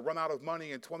America is going to run out of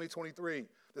money in 2023,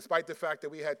 despite the fact that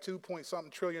we had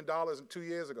 $2.something trillion 2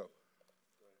 years ago.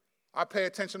 I pay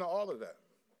attention to all of that.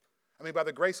 I mean, by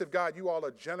the grace of God, you all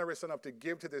are generous enough to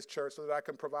give to this church so that I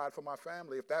can provide for my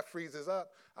family. If that freezes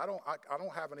up, I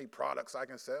don't have any products I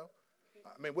can sell.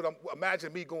 I mean,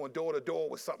 imagine me going door to door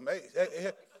with something.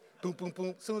 Hey, boom, boom,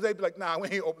 boom. As soon as they be like, nah, we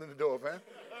ain't opening the door, man.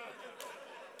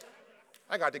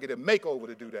 I got to get a makeover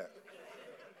to do that.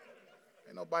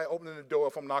 Ain't nobody opening the door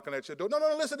if I'm knocking at your door. No,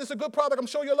 listen, this is a good product. I'm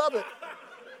sure you'll love it.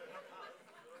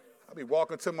 I'll be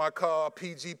walking to my car,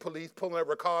 PG police, pulling up,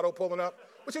 Ricardo pulling up.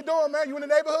 What you doing, man? You in the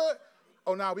neighborhood?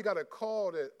 Oh, now we got a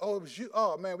call that, oh, it was you.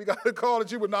 Oh, man, we got a call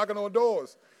that you were knocking on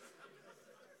doors.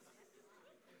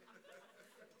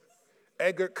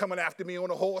 Edgar coming after me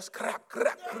on a horse. Crap,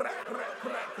 crap, crap, crap,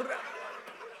 crap, crap.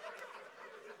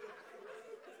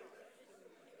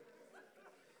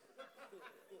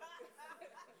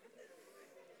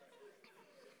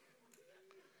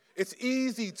 It's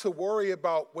easy to worry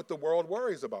about what the world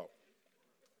worries about.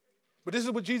 But this is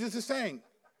what Jesus is saying.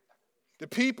 The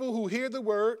people who hear the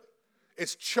word,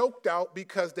 it's choked out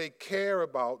because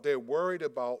they're worried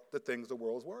about the things the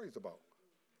world worries about.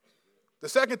 The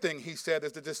second thing he said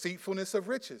is the deceitfulness of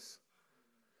riches.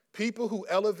 People who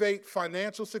elevate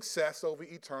financial success over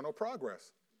eternal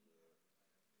progress.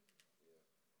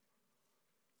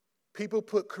 People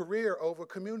put career over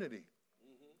community.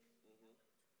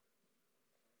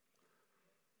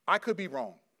 I could be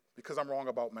wrong because I'm wrong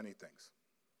about many things.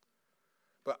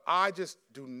 But I just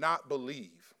do not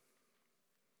believe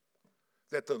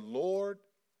that the Lord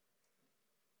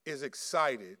is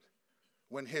excited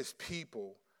when his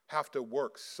people have to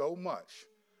work so much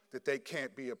that they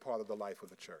can't be a part of the life of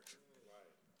the church.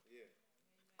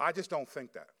 I just don't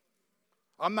think that.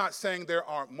 I'm not saying there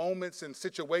aren't moments and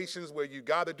situations where you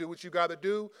got to do what you got to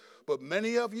do, but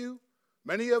many of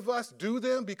us do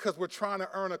them because we're trying to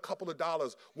earn a couple of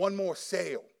dollars, one more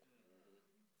sale.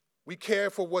 We care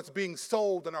for what's being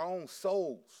sold in our own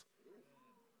souls.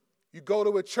 You go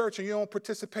to a church and you don't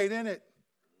participate in it.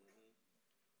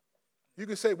 You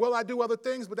can say, well, I do other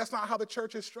things, but that's not how the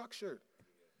church is structured.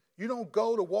 You don't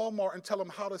go to Walmart and tell them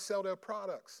how to sell their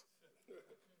products.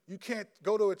 You can't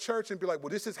go to a church and be like, well,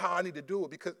 this is how I need to do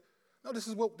it, because no, this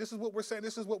is what we're saying.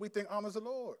 This is what we think honors the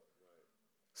Lord.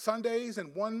 Sundays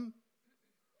and one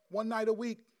night a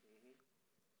week.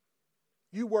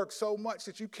 You work so much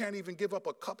that you can't even give up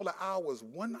a couple of hours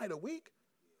one night a week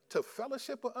to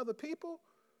fellowship with other people.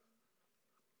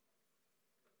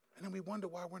 And then we wonder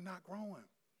why we're not growing.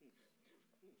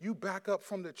 You back up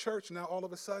from the church, now all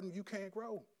of a sudden you can't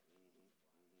grow.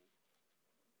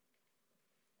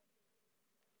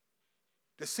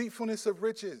 Deceitfulness of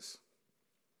riches.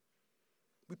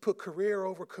 We put career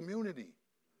over community.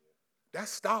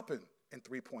 That's stopping in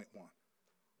 3.1.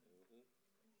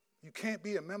 You can't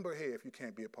be a member here if you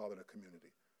can't be a part of the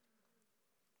community.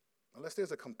 Unless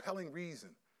there's a compelling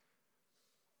reason.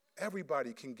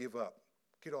 Everybody can get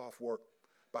off work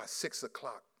by 6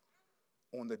 o'clock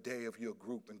on the day of your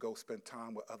group and go spend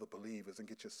time with other believers and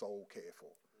get your soul cared for.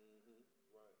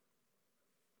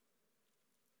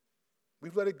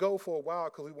 We've let it go for a while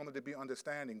because we wanted to be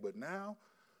understanding, but now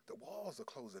the walls are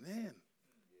closing in.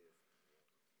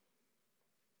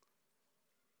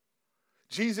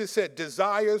 Jesus said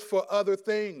desires for other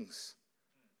things.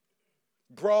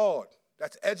 Broad,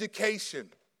 that's education,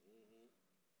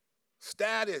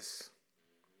 status.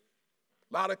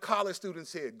 A lot of college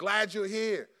students here. Glad you're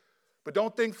here. But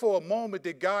don't think for a moment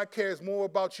that God cares more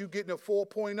about you getting a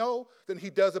 4.0 than he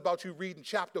does about you reading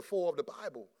chapter 4 of the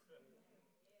Bible.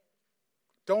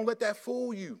 Don't let that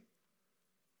fool you.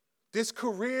 This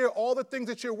career, all the things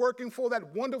that you're working for,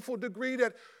 that wonderful degree,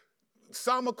 that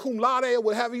summa cum laude, or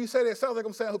whatever you say, that sounds like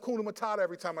I'm saying Hakuna Matata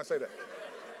every time I say that.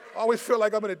 I always feel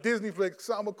like I'm in a Disney flick,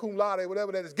 summa cum laude,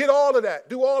 whatever that is. Get all of that.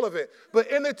 Do all of it.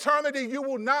 But in eternity, you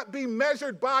will not be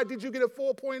measured by, did you get a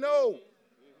 4.0?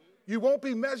 You won't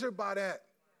be measured by that.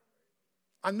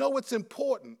 I know it's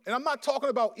important. And I'm not talking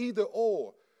about either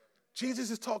or. Jesus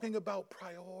is talking about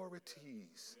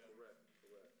priorities.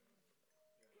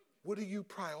 What do you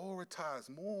prioritize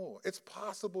more? It's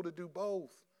possible to do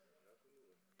both.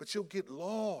 But you'll get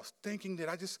lost thinking that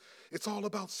it's all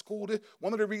about school.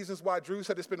 One of the reasons why Drew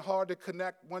said it's been hard to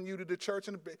connect you to the church,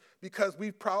 because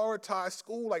we prioritize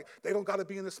school. Like, they don't got to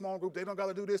be in the small group. They don't got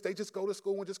to do this. They just go to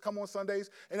school and just come on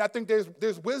Sundays. And I think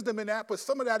there's wisdom in that, but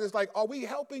some of that is like, are we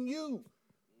helping you?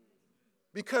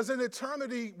 Because in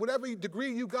eternity, whatever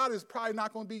degree you got is probably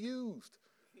not going to be used.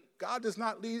 God does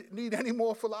not need any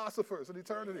more philosophers in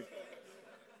eternity.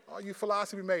 All you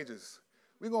philosophy majors.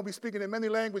 We're going to be speaking in many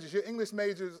languages. Your English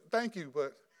majors, thank you,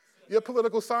 but your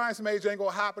political science major ain't going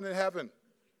to happen in heaven.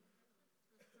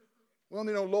 We don't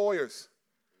need no lawyers.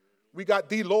 We got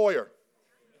the lawyer.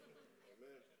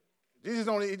 Jesus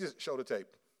don't need, he just show the tape.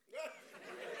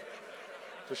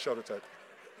 Just show the tape.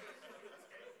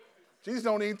 Jesus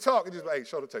don't even talk. He just like, hey,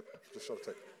 show the tape. Just show the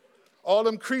tape. All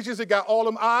them creatures that got all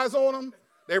them eyes on them,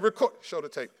 they record. Show the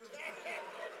tape.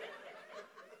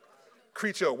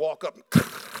 Creature walk up.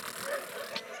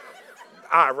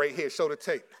 Eye right here. Show the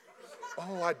tape.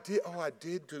 Oh, I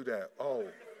did do that. Oh.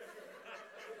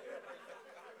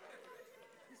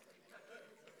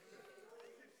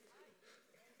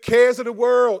 Cares of the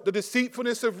world, the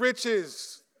deceitfulness of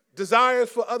riches, desires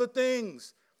for other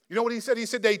things. You know what he said? He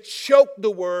said they choke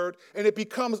the word and it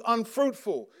becomes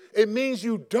unfruitful. It means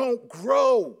you don't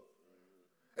grow.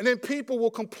 And then people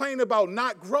will complain about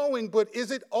not growing, but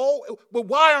but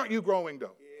why aren't you growing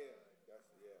though?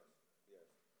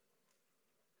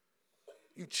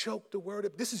 You choke the word.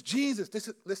 This is Jesus.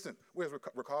 Listen, where's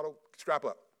Ricardo? Strap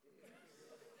up.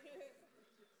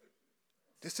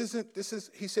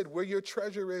 He said, where your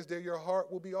treasure is, there your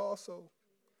heart will be also.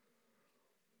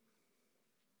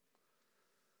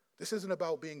 This isn't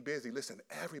about being busy. Listen,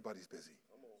 everybody's busy.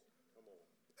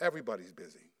 Everybody's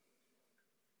busy.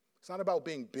 It's not about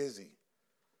being busy.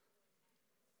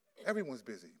 Everyone's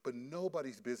busy, but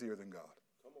nobody's busier than God.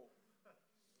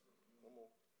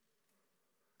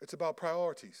 It's about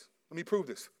priorities. Let me prove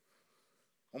this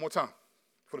one more time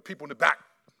for the people in the back.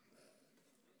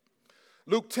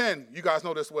 Luke 10, you guys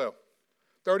know this well,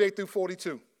 38 through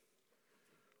 42.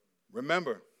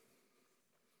 Remember,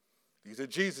 these are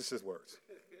Jesus' words.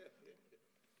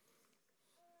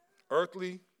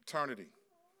 Earthly eternity.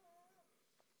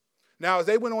 Now, as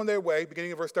they went on their way,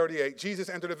 beginning of verse 38, Jesus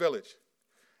entered a village,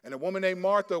 and a woman named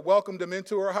Martha welcomed him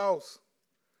into her house.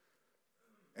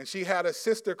 And she had a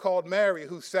sister called Mary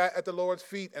who sat at the Lord's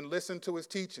feet and listened to his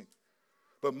teaching.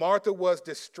 But Martha was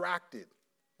distracted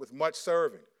with much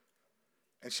serving.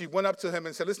 And she went up to him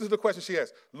and said, listen to the question she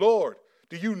asked, Lord,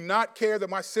 do you not care that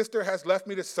my sister has left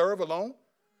me to serve alone?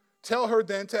 Tell her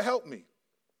then to help me.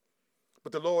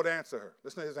 But the Lord answered her.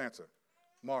 Listen to his answer.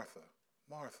 Martha,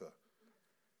 Martha,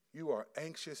 you are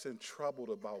anxious and troubled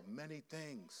about many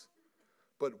things,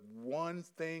 but one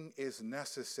thing is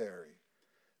necessary.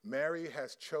 Mary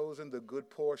has chosen the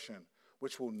good portion,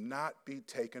 which will not be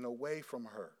taken away from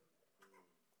her.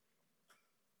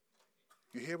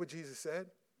 You hear what Jesus said?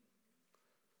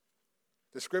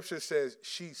 The scripture says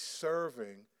she's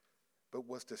serving, but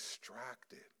was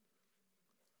distracted.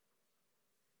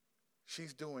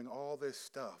 She's doing all this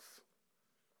stuff,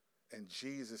 and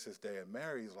Jesus is there. And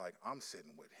Mary's like, I'm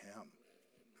sitting with him.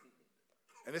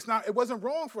 And it wasn't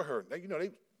wrong for her.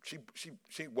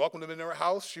 She welcomed him into her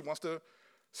house. She wants to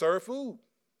serve food.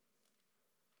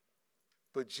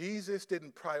 But Jesus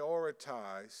didn't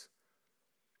prioritize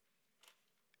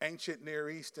ancient Near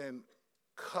Eastern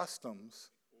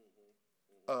customs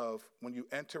of when you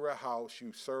enter a house,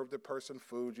 you serve the person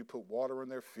food, you put water on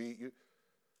their feet.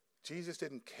 Jesus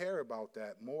didn't care about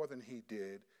that more than he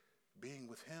did being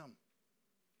with him.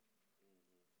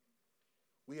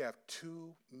 We have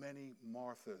too many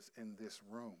Marthas in this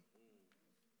room.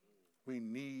 We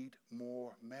need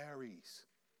more Marys.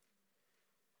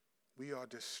 We are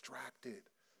distracted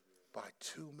by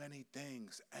too many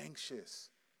things, anxious.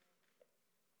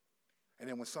 And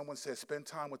then when someone says spend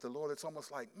time with the Lord, it's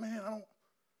almost like, man, I don't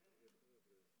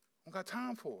got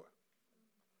time for it.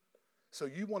 So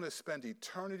you want to spend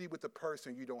eternity with the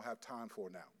person you don't have time for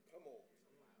now. Come on.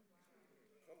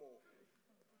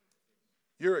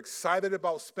 You're excited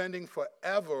about spending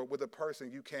forever with a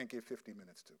person you can't give 50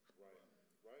 minutes to.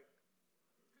 Right.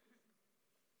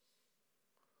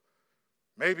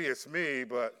 Maybe it's me,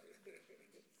 but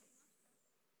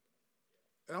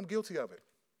and I'm guilty of it.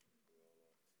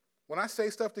 When I say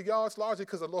stuff to y'all, it's largely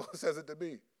because the Lord says it to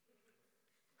me.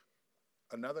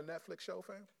 Another Netflix show,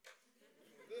 fam? Right.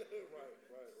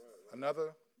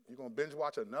 Another, you going to binge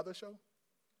watch another show?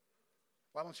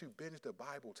 Why don't you binge the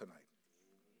Bible tonight?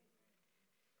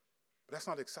 But that's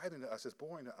not exciting to us. It's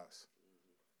boring to us,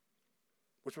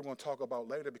 which we're going to talk about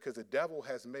later because the devil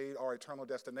has made our eternal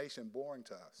destination boring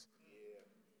to us.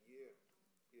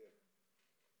 Yeah.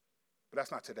 But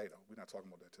that's not today, though. We're not talking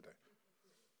about that today.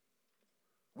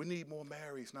 We need more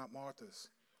Marys, not Marthas.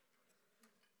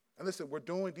 And listen,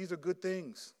 these are good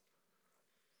things,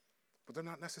 but they're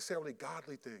not necessarily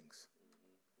godly things.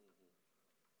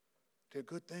 They're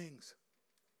good things.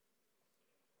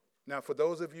 Now, for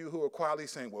those of you who are quietly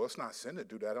saying, well, it's not sin to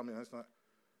do that. I mean, it's not.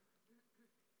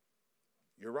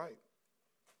 You're right.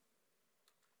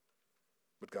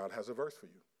 But God has a verse for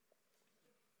you.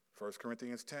 1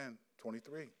 Corinthians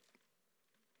 10:23.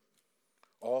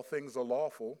 All things are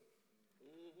lawful,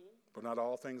 but not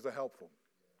all things are helpful.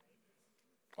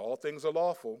 All things are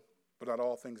lawful, but not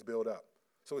all things build up.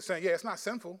 So it's saying, yeah, it's not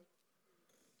sinful.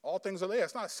 All things are there.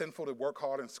 It's not sinful to work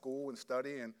hard in school and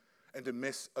study and to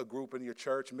miss a group in your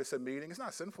church, miss a meeting. It's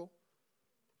not sinful.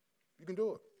 You can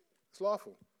do it. It's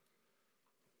lawful.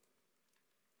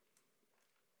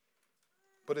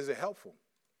 But is it helpful?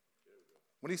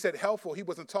 When he said helpful, he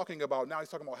wasn't talking about, now he's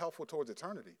talking about helpful towards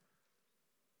eternity.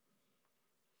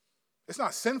 It's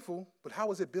not sinful, but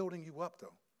how is it building you up,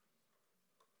 though?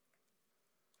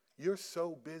 You're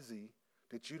so busy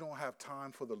that you don't have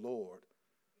time for the Lord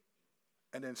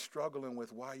and then struggling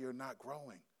with why you're not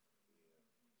growing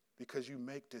because you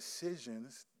make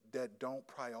decisions that don't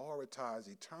prioritize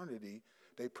eternity.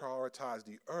 They prioritize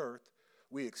the earth.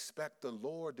 We expect the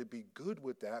Lord to be good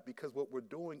with that because what we're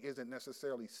doing isn't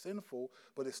necessarily sinful,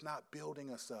 but it's not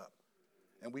building us up.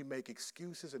 And we make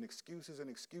excuses and excuses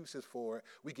and excuses for it.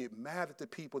 We get mad at the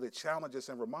people that challenge us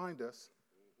and remind us.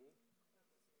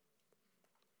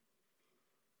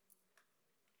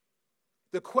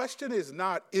 The question is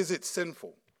not, is it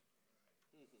sinful?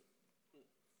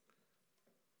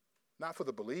 Not for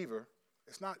the believer.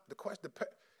 It's not the question,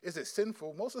 is it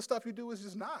sinful? Most of the stuff you do is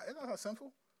just not. It's not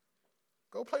sinful.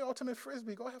 Go play ultimate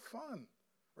frisbee. Go have fun.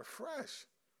 Refresh.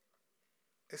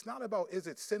 It's not about, is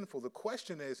it sinful? The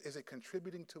question is it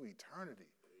contributing to eternity?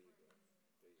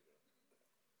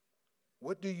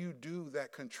 What do you do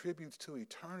that contributes to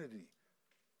eternity?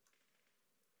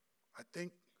 I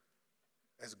think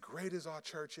as great as our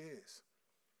church is,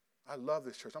 I love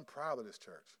this church. I'm proud of this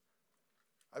church.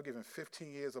 I've given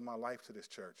 15 years of my life to this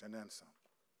church and then some.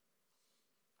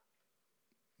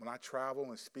 When I travel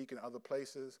and speak in other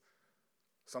places,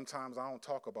 sometimes I don't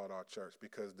talk about our church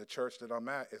because the church that I'm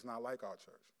at is not like our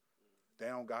church. They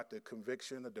don't got the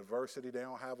conviction, the diversity. They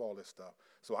don't have all this stuff.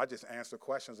 So I just answer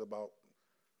questions about,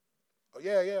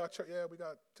 oh, our church, we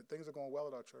got, things are going well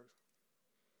at our church.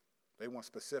 They want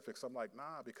specifics. I'm like,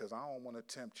 nah, because I don't want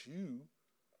to tempt you.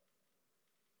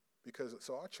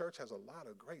 So our church has a lot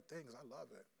of great things. I love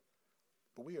it.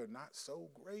 But we are not so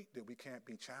great that we can't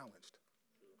be challenged.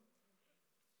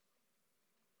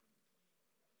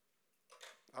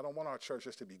 I don't want our church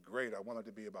just to be great. I want it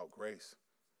to be about grace.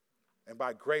 And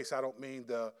by grace, I don't mean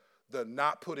the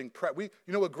not putting pressure.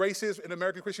 You know what grace is in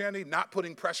American Christianity? Not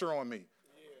putting pressure on me.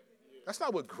 That's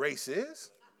not what grace is.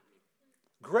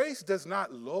 Grace does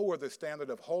not lower the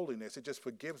standard of holiness. It just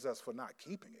forgives us for not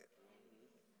keeping it.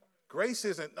 Grace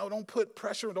isn't, no, don't put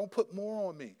pressure, don't put more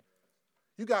on me.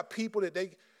 You got people that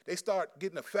they start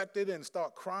getting affected and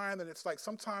start crying, and it's like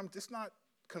sometimes it's not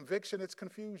conviction, it's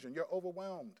confusion. You're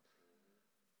overwhelmed.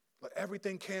 Like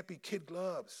everything can't be kid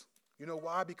gloves. You know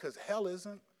why? Because hell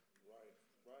isn't.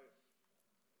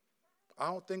 I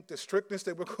don't think the strictness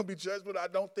that we're going to be judged with, I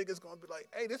don't think it's going to be like,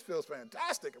 hey, this feels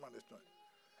fantastic around this joint.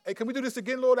 Hey, can we do this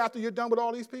again, Lord, after you're done with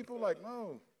all these people? Like,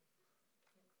 no.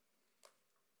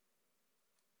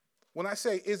 When I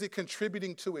say, is it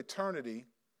contributing to eternity,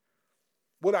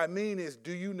 what I mean is,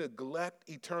 do you neglect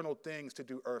eternal things to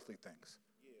do earthly things?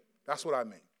 That's what I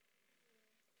mean.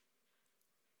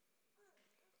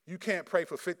 You can't pray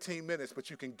for 15 minutes, but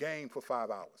you can game for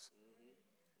 5 hours.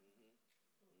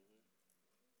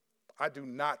 I do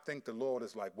not think the Lord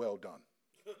is like, well done.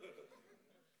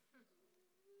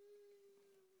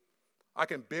 I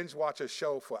can binge watch a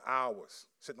show for hours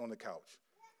sitting on the couch,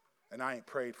 and I ain't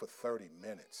prayed for 30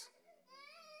 minutes.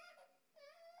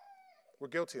 We're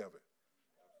guilty of it.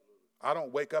 I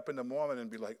don't wake up in the morning and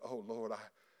be like, oh, Lord,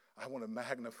 I want to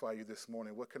magnify you this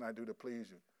morning. What can I do to please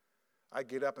you? I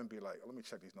get up and be like, let me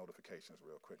check these notifications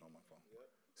real quick on my phone.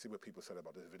 See what people said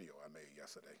about this video I made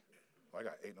yesterday. Well, I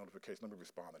got 8 notifications. Let me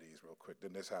respond to these real quick.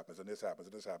 Then this happens, and this happens,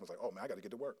 and this happens. Like, oh, man, I got to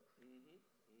get to work.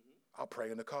 I'll pray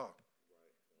in the car.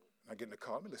 I get in the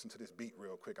car. Let me listen to this beat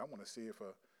real quick. I want to see if,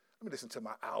 let me listen to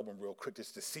my album real quick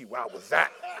just to see where I was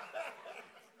at.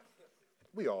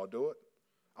 We all do it.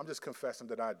 I'm just confessing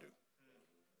that I do.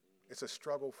 It's a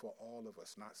struggle for all of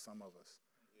us, not some of us,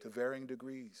 to varying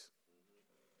degrees.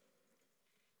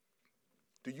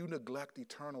 Do you neglect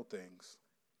eternal things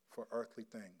for earthly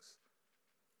things?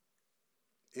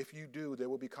 If you do, there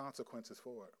will be consequences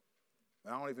for it.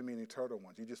 And I don't even mean eternal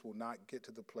ones. You just will not get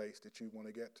to the place that you want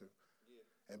to get to.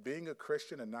 And being a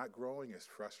Christian and not growing is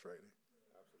frustrating.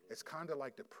 Absolutely. It's kind of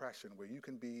like depression, where you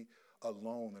can be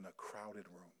alone in a crowded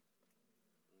room.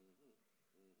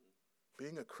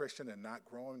 Being a Christian and not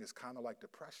growing is kind of like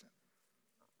depression.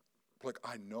 Like,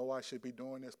 I know I should be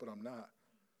doing this, but I'm not.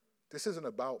 This isn't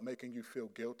about making you feel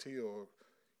guilty or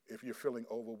if you're feeling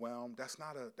overwhelmed. That's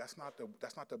not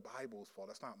the Bible's fault.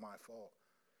 That's not my fault.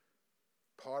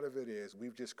 Part of it is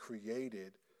we've just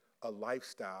created a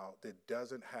lifestyle that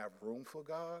doesn't have room for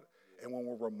God. And when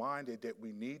we're reminded that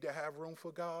we need to have room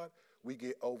for God, we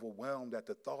get overwhelmed at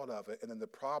the thought of it. And then the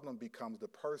problem becomes the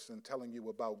person telling you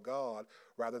about God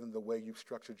rather than the way you've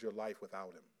structured your life without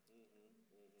him.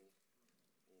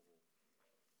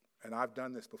 And I've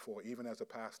done this before, even as a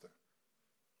pastor.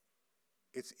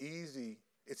 It's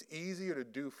easier to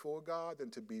do for God than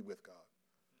to be with God.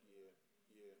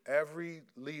 Every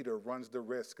leader runs the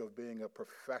risk of being a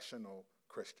professional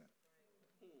Christian.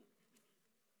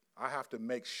 I have to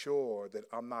make sure that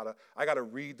I got to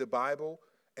read the Bible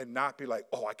and not be like,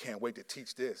 oh, I can't wait to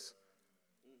teach this.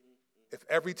 If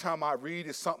every time I read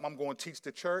is something I'm going to teach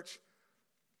the church,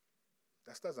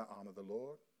 that doesn't honor the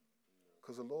Lord.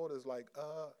 Because the Lord is like,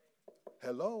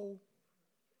 hello.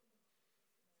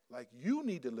 Like, you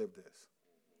need to live this.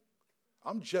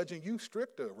 I'm judging you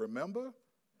stricter, remember?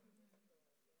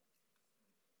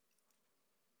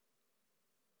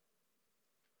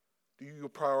 Do you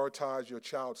prioritize your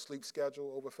child's sleep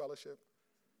schedule over fellowship?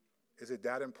 Is it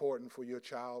that important for your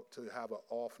child to have an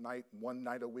off night, one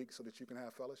night a week, so that you can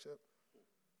have fellowship?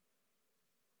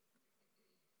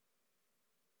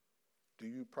 Do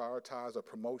you prioritize a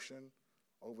promotion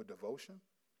over devotion?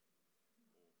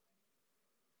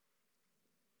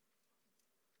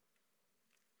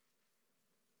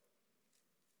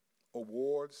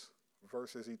 Awards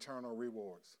versus eternal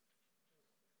rewards.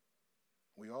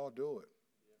 We all do it.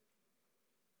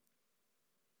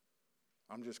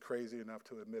 I'm just crazy enough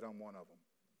to admit I'm one of them.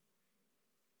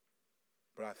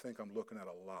 but I think I'm looking at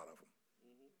a lot of them.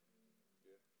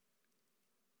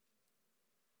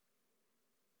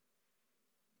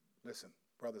 Listen,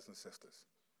 brothers and sisters,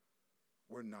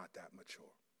 we're not that mature.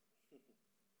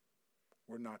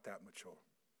 We're not that mature.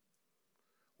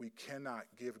 We cannot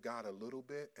give God a little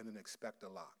bit and then expect a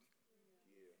lot.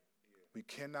 We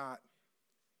cannot,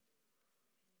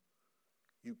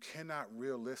 you cannot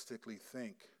realistically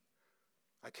think,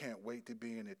 I can't wait to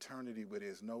be in eternity where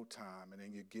there's no time, and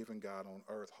then you're giving God on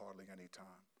earth hardly any time.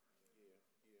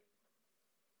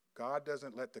 God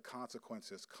doesn't let the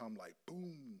consequences come like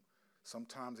boom.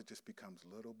 Sometimes it just becomes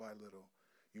little by little.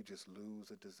 You just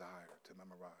lose a desire to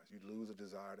memorize. You lose a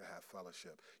desire to have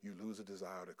fellowship. You lose a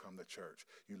desire to come to church.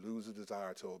 You lose a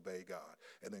desire to obey God.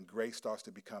 And then grace starts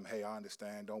to become, hey, I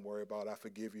understand, don't worry about it, I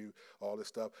forgive you, all this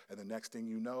stuff. And the next thing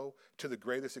you know, to the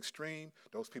greatest extreme,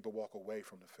 those people walk away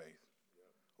from the faith.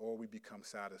 Or we become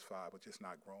satisfied with just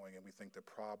not growing, and we think the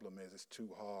problem is it's too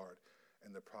hard.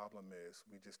 And the problem is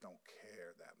we just don't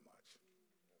care that much.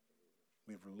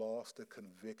 We've lost the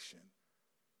conviction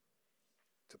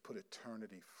to put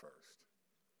eternity first.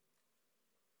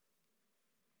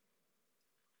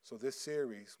 So this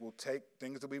series will take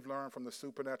things that we've learned from the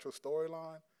supernatural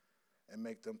storyline and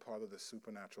make them part of the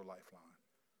supernatural lifeline.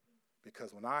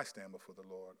 Because when I stand before the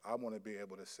Lord, I want to be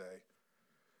able to say,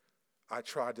 I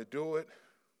tried to do it,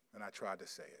 and I tried to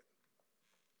say it.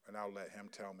 And I'll let him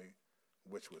tell me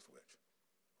which was which.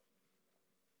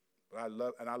 But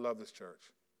I love this church,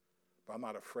 but I'm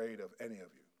not afraid of any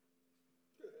of you.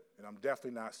 And I'm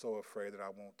definitely not so afraid that I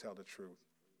won't tell the truth.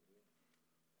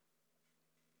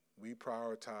 We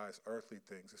prioritize earthly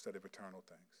things instead of eternal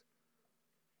things.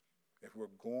 If we're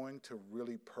going to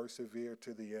really persevere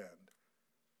to the end,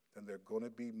 then there are going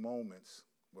to be moments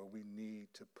where we need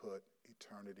to put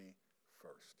eternity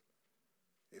first.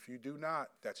 If you do not,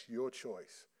 that's your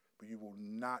choice, but you will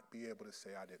not be able to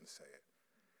say, I didn't say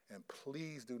it. And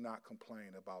please do not complain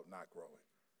about not growing.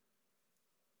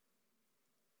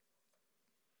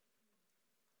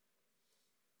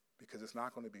 Because it's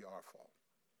not going to be our fault.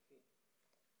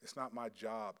 It's not my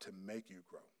job to make you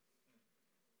grow.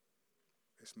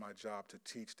 It's my job to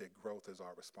teach that growth is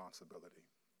our responsibility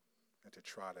and to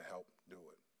try to help do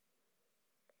it.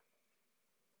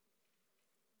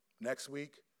 Next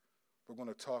week, we're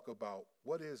going to talk about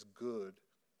what is good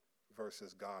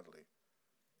versus godly.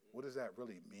 What does that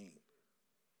really mean?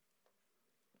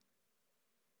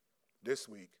 This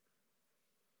week,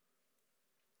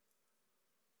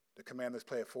 the Commanders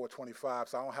play at 4:25,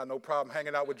 so I don't have no problem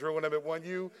hanging out with Drew and them at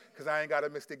 1U because I ain't got to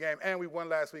miss the game. And we won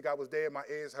last week. I was there, my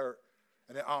ears hurt,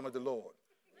 and they honored the Lord.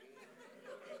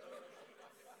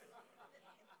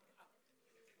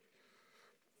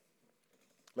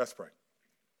 Let's pray.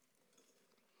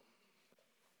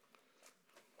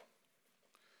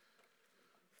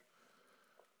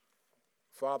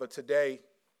 Father, today,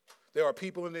 there are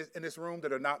people in this room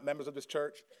that are not members of this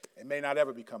church and may not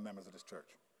ever become members of this church.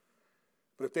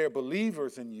 But if they're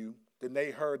believers in you, then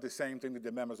they heard the same thing that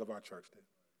the members of our church did.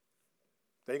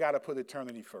 They got to put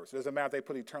eternity first. It doesn't matter if they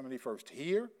put eternity first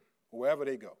here or wherever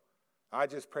they go. I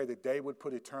just pray that they would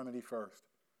put eternity first.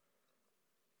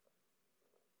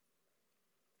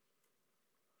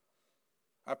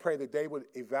 I pray that they would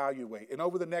evaluate. And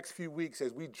over the next few weeks,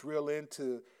 as we drill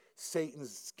into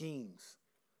Satan's schemes,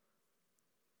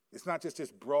 it's not just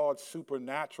this broad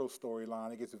supernatural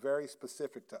storyline. It gets very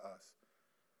specific to us.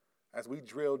 As we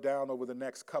drill down over the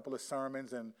next couple of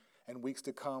sermons and weeks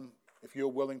to come, if you're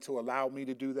willing to allow me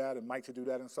to do that and Mike to do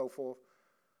that and so forth,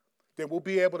 then we'll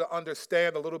be able to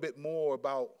understand a little bit more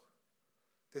about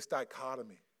this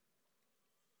dichotomy.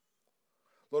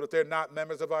 Lord, if they're not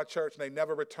members of our church and they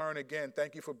never return again,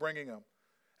 thank you for bringing them.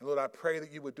 And Lord, I pray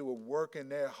that you would do a work in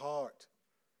their heart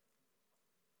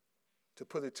to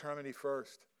put eternity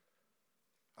first.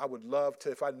 I would love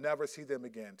to, if I never see them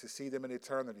again, to see them in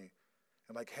eternity.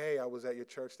 And like, hey, I was at your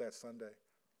church that Sunday.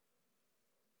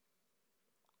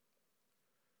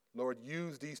 Lord,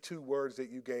 use these 2 words that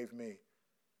you gave me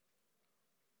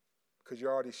because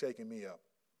you're already shaking me up.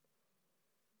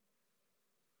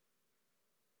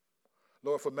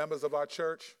 Lord, for members of our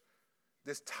church,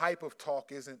 this type of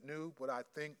talk isn't new, but I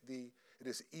think it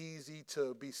is easy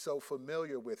to be so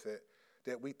familiar with it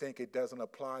that we think it doesn't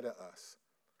apply to us.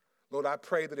 Lord, I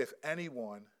pray that if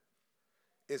anyone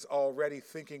is already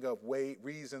thinking of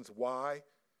reasons why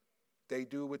they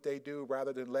do what they do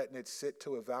rather than letting it sit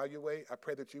to evaluate, I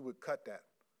pray that you would cut that.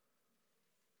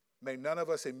 May none of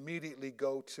us immediately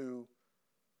go to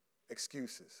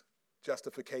excuses,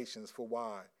 justifications for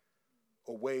why,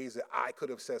 or ways that I could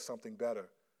have said something better.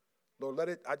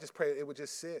 Lord, I just pray it would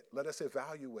just sit. Let us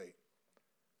evaluate.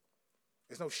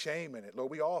 There's no shame in it. Lord,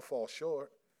 we all fall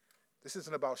short. This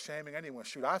isn't about shaming anyone.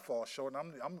 Shoot, I fall short,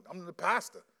 and I'm the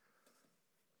pastor.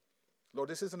 Lord,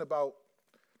 this is about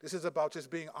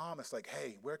just being honest, like,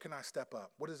 hey, where can I step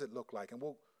up? What does it look like? And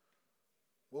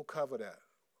we'll cover that.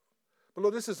 But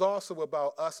Lord, this is also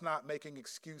about us not making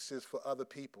excuses for other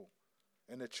people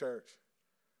in the church.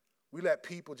 We let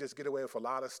people just get away with a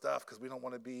lot of stuff because we don't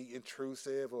want to be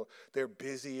intrusive, or they're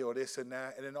busy, or this and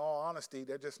that. And in all honesty,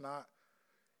 they're just not.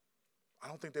 I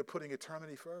don't think they're putting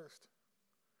eternity first.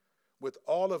 With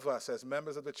all of us as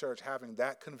members of the church having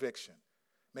that conviction,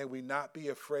 may we not be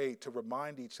afraid to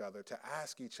remind each other, to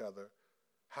ask each other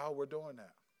how we're doing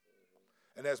that.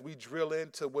 And as we drill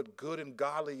into what good and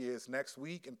godly is next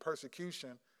week in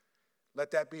persecution,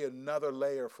 let that be another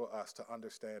layer for us to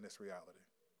understand this reality.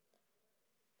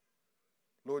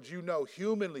 Lord, you know,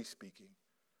 humanly speaking,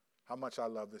 how much I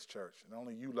love this church, and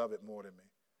only you love it more than me.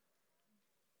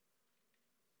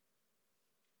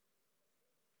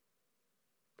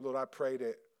 Lord, I pray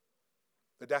that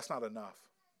that's not enough,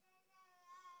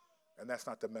 and that's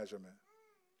not the measurement.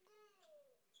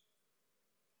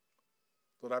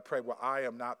 Lord, I pray where I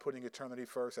am not putting eternity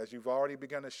first, as you've already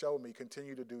begun to show me,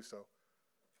 continue to do so.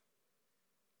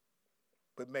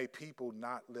 But may people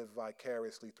not live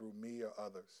vicariously through me or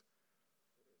others.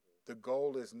 The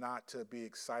goal is not to be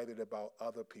excited about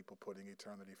other people putting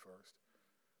eternity first.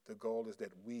 The goal is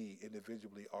that we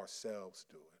individually ourselves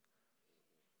do it.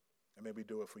 And may we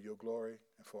do it for your glory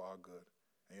and for our good.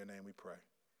 In your name we pray.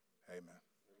 Amen.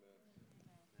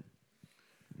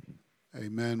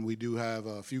 Amen. We do have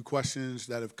a few questions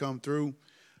that have come through.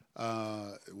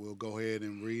 We'll go ahead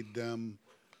and read them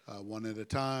one at a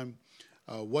time.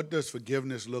 What does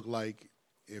forgiveness look like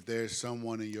if there's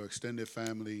someone in your extended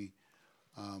family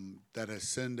that has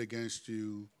sinned against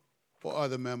you, or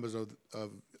other members of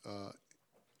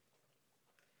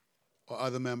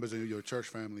your church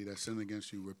family that sinned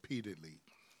against you repeatedly?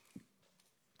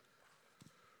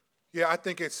 Yeah, I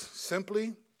think it's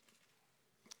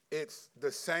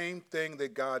the same thing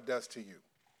that God does to you.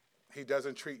 He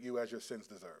doesn't treat you as your sins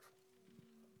deserve.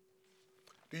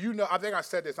 Do you know, I think I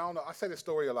said this, I don't know, I say this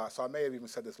story a lot, so I may have even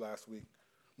said this last week.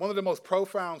 One of the most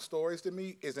profound stories to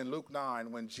me is in Luke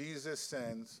 9 when Jesus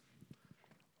sends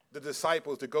the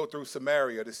disciples to go through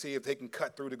Samaria to see if they can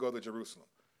cut through to go to Jerusalem.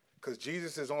 Because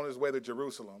Jesus is on his way to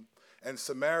Jerusalem, and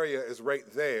Samaria is right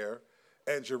there,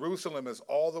 and Jerusalem is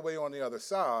all the way on the other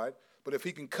side. But if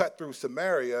he can cut through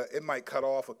Samaria, it might cut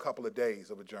off a couple of days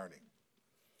of a journey.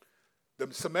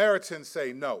 The Samaritans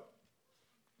say, no.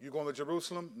 You going to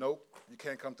Jerusalem? Nope. You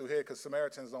can't come through here because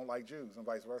Samaritans don't like Jews and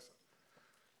vice versa.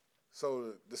 So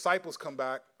the disciples come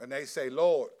back and they say,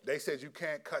 Lord, they said you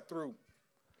can't cut through.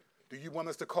 Do you want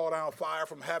us to call down fire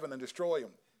from heaven and destroy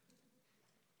them?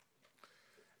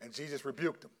 And Jesus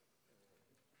rebuked them.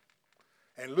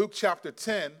 In Luke chapter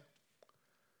 10,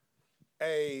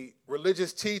 a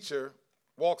religious teacher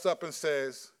walks up and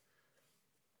says,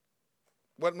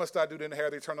 what must I do to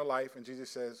inherit eternal life? And Jesus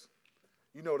says,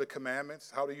 you know the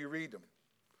commandments. How do you read them?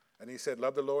 And he said,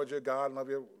 love the Lord your God and love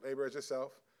your neighbor as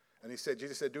yourself. And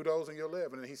Jesus said, do those and you'll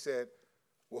live. And then he said,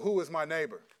 well, who is my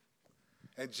neighbor?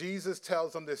 And Jesus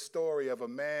tells them this story of a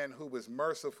man who was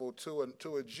merciful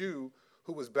to a Jew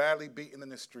who was badly beaten in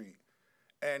the street.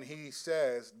 And he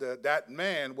says that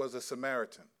man was a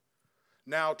Samaritan.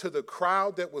 Now, to the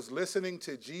crowd that was listening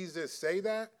to Jesus say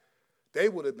that, they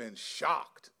would have been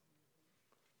shocked,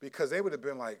 because they would have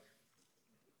been like,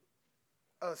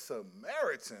 a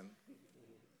Samaritan?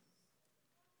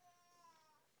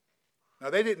 Now,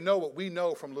 they didn't know what we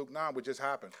know from Luke 9, what just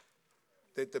happened,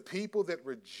 that the people that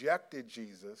rejected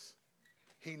Jesus,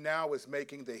 he now is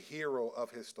making the hero of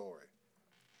his story.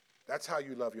 That's how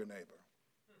you love your neighbor.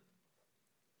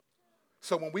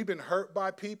 So when we've been hurt by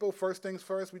people, first things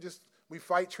first, we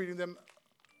fight treating them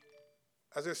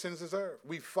as their sins deserve.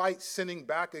 We fight sinning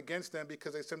back against them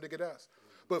because they sinned against us.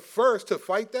 But first, to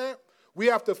fight that, we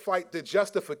have to fight the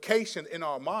justification in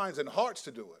our minds and hearts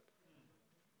to do it.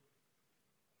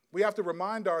 We have to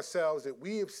remind ourselves that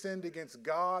we have sinned against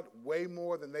God way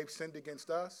more than they've sinned against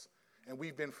us, and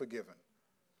we've been forgiven.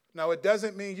 Now, it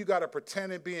doesn't mean you got to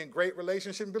pretend and be in great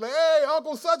relationship and be like, hey,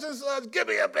 Uncle such and such, give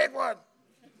me a big one.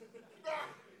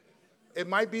 It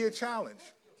might be a challenge.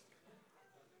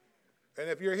 And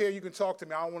if you're here, you can talk to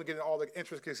me. I don't want to get into all the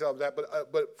intricacies of that,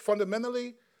 but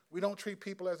fundamentally, we don't treat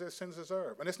people as their sins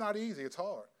deserve. And it's not easy. It's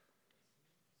hard.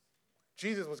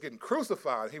 Jesus was getting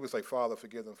crucified. He was like, Father,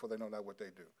 forgive them, for they know not what they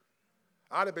do.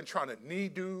 I'd have been trying to knee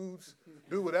dudes,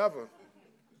 do whatever.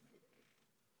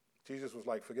 Jesus was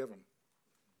like, forgive them.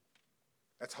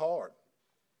 That's hard.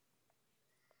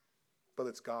 But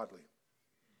it's godly.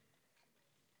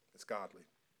 It's godly.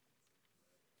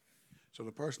 So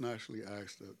the person actually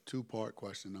asked a two-part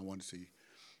question. I want to see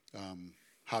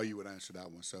how you would answer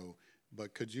that one. So,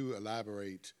 but could you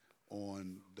elaborate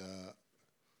on the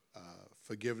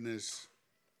forgiveness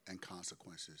and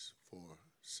consequences for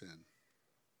sin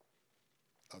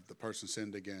of the person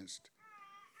sinned against?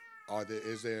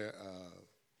 Is there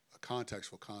a context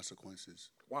for consequences?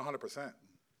 100%.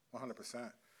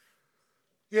 100%.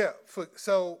 Yeah,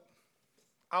 so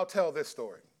I'll tell this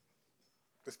story.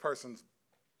 This person's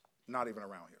not even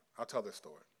around here. I'll tell this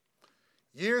story.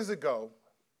 Years ago,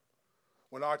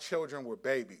 when our children were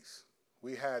babies,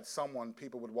 we had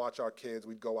people would watch our kids,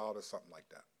 we'd go out or something like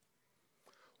that.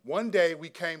 One day we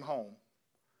came home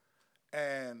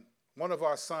and one of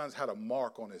our sons had a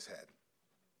mark on his head.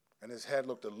 And his head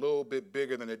looked a little bit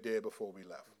bigger than it did before we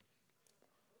left.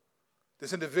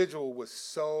 This individual was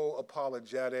so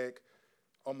apologetic,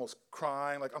 almost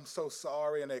crying, like, I'm so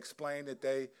sorry. And they explained that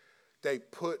they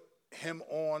put him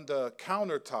on the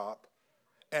countertop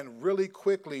and really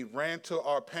quickly ran to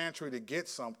our pantry to get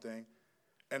something,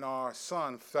 and our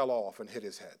son fell off and hit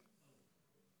his head.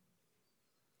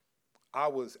 I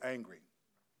was angry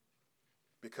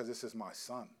because this is my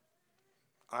son.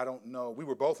 I don't know. We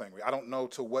were both angry. I don't know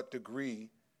to what degree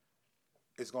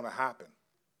it's going to happen.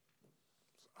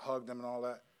 Hugged them and all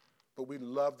that. But we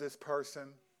love this person.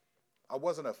 I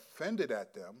wasn't offended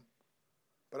at them,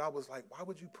 but I was like, why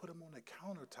would you put him on the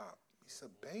countertop? He's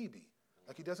a baby.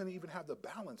 Like, he doesn't even have the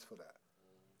balance for that.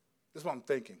 This is what I'm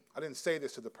thinking. I didn't say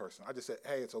this to the person. I just said,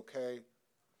 hey, it's okay.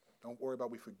 Don't worry about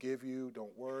it. We forgive you.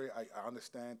 Don't worry. I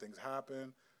understand things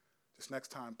happen. Just next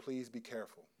time, please be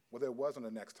careful. Well, there wasn't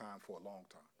a next time for a long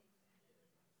time.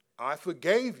 I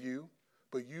forgave you,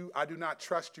 but I do not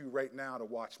trust you right now to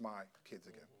watch my kids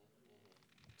again.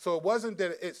 So it wasn't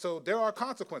that so there are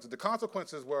consequences. The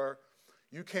consequences were,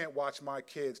 you can't watch my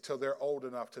kids till they're old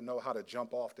enough to know how to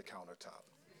jump off the countertop.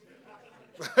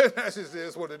 That just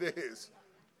is what it is.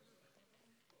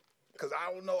 Because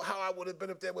I don't know how I would have been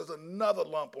if there was another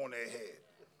lump on their head.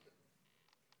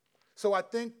 So I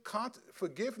think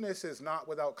forgiveness is not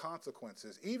without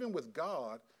consequences. Even with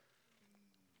God,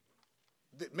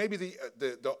 maybe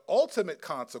the ultimate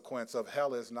consequence of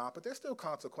hell is not, but there's still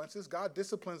consequences. God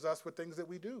disciplines us for things that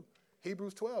we do.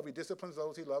 Hebrews 12, he disciplines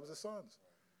those he loves as sons.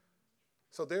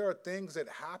 So there are things that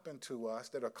happen to us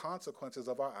that are consequences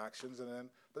of our actions,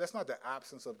 but that's not the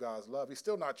absence of God's love. He's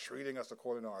still not treating us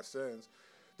according to our sins.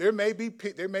 There may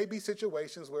be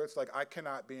situations where it's like, I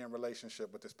cannot be in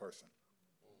relationship with this person.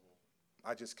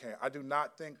 I just can't. I do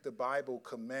not think the Bible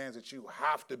commands that you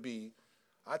have to be.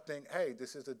 I think, hey,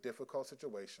 this is a difficult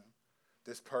situation.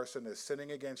 This person is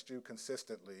sinning against you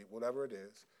consistently, whatever it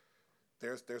is.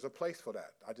 There's a place for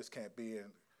that. I just can't be in.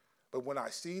 But when I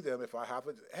see them, if I have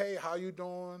hey, how you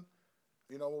doing?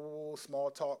 You know, small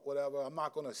talk, whatever. I'm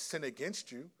not going to sin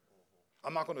against you.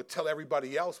 I'm not going to tell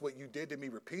everybody else what you did to me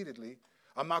repeatedly.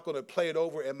 I'm not going to play it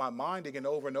over in my mind again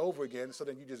over and over again, so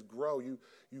then you just grow. You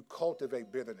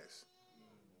cultivate bitterness.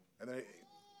 And then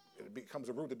it becomes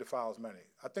a root that defiles many.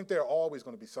 I think there are always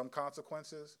going to be some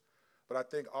consequences, but I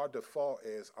think our default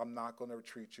is, I'm not going to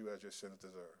treat you as your sins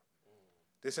deserve.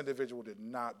 This individual did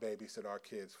not babysit our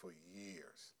kids for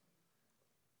years.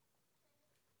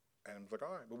 And I was like,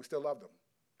 all right, but we still loved them.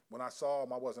 When I saw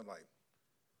them, I wasn't like,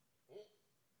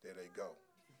 there they go.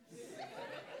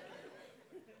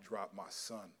 Drop my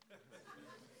son.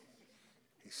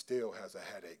 He still has a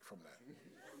headache from that.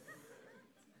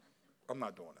 I'm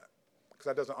not doing that, because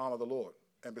that doesn't honor the Lord.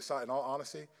 And besides, in all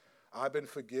honesty, I've been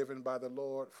forgiven by the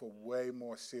Lord for way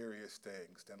more serious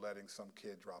things than letting some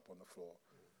kid drop on the floor.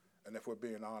 And if we're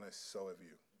being honest, so have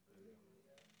you.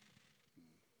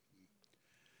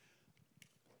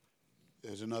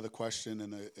 There's another question,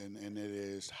 and it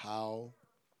is, how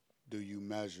do you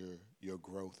measure your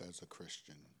growth as a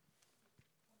Christian?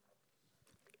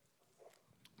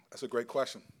 That's a great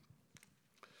question.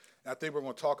 I think we're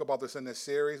going to talk about this in this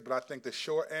series, but I think the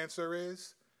short answer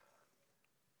is,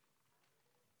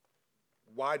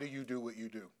 why do you do what you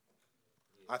do?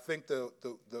 I think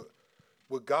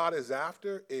what God is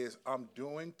after is, I'm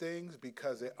doing things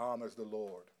because it honors the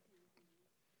Lord.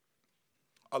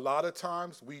 A lot of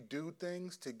times we do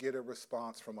things to get a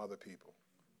response from other people.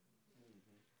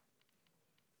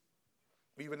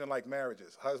 Even in like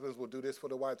marriages, husbands will do this for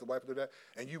the wife will do that,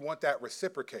 and you want that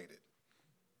reciprocated.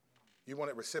 You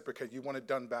want it reciprocated. You want it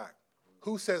done back.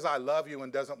 Who says I love you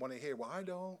and doesn't want to hear? Well, I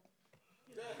don't.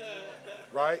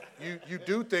 Right? You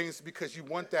do things because you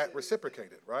want that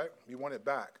reciprocated, right? You want it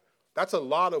back. That's a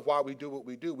lot of why we do what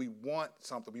we do. We want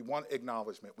something. We want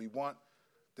acknowledgement. We want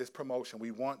this promotion.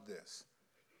 We want this.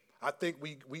 I think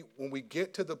when we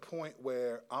get to the point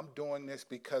where I'm doing this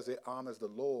because it honors the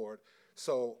Lord,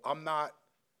 So I'm not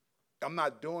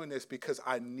doing this because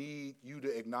I need you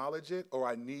to acknowledge it or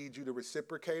I need you to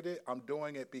reciprocate it. I'm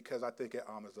doing it because I think it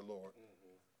honors the Lord.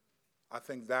 I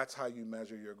think that's how you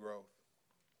measure your growth.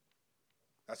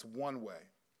 That's one way.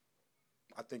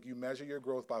 I think you measure your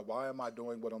growth by why am I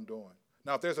doing what I'm doing.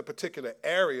 Now, if there's a particular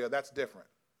area, that's different.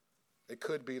 It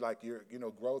could be like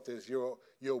growth is your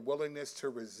willingness to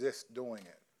resist doing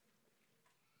it.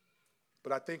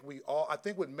 But I think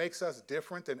what makes us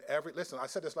different than listen, I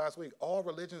said this last week, all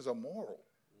religions are moral.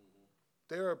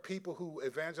 There are people who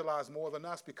evangelize more than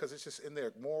us because it's just in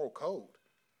their moral code.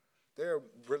 There are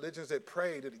religions that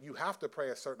pray that you have to pray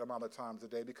a certain amount of times a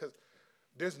day because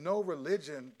there's no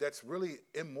religion that's really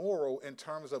immoral in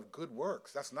terms of good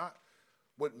works. That's not.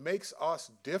 What makes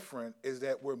us different is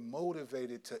that we're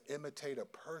motivated to imitate a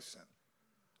person.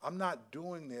 I'm not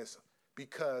doing this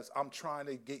because I'm trying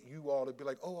to get you all to be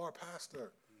like, oh, our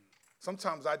pastor.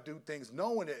 Sometimes I do things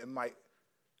knowing it might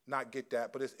not get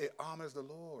that, but it honors the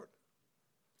Lord.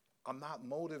 I'm not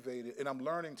motivated, and I'm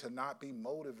learning to not be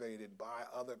motivated by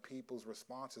other people's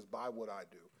responses by what I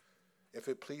do. If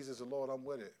it pleases the Lord, I'm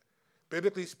with it.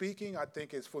 Biblically speaking, I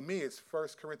think it's 1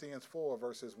 Corinthians 4,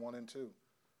 verses 1 and 2.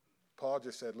 Paul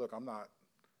just said, look, I'm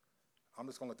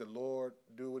just going to let the Lord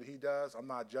do what he does. I'm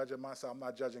not judging myself. I'm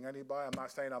not judging anybody. I'm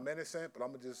not saying I'm innocent, but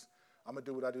I'm going to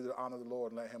do what I do to honor the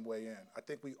Lord and let him weigh in. I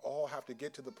think we all have to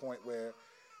get to the point where,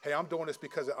 hey, I'm doing this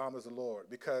because it honors the Lord.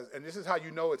 And this is how you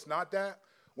know it's not that,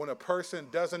 when a person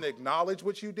doesn't acknowledge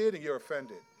what you did and you're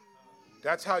offended.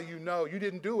 That's how you know you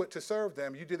didn't do it to serve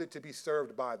them. You did it to be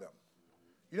served by them.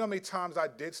 You know how many times I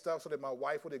did stuff so that my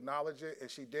wife would acknowledge it and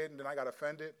she didn't, and I got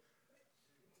offended?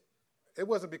 It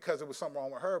wasn't because there was something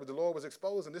wrong with her, but the Lord was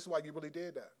exposing. This is why you really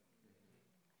did that.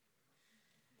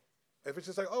 If it's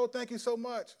just like, oh, thank you so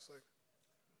much. It's like,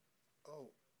 oh,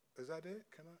 is that it?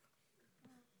 Can I?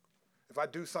 If I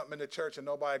do something in the church and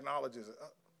nobody acknowledges it,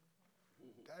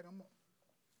 dang,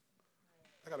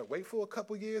 I got to wait for a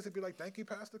couple years and be like, thank you,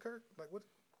 Pastor Curt? Like, what?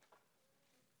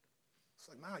 It's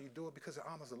like, nah, you do it because it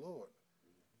honors the Lord,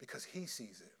 because he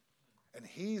sees it. And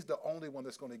he's the only one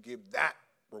that's going to give that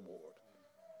reward.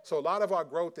 So a lot of our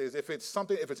growth is, if it's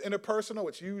interpersonal,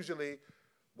 it's usually,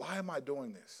 why am I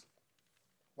doing this?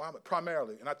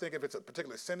 Primarily. And I think if it's a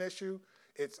particular sin issue,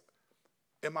 it's,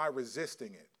 am I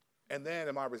resisting it? And then,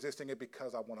 am I resisting it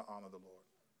because I want to honor the Lord?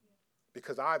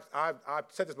 Because I've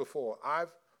said this before.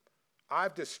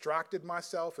 I've distracted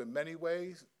myself in many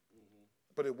ways,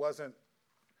 but it wasn't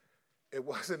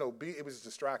obedience. It was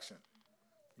distraction.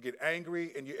 You get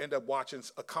angry and you end up watching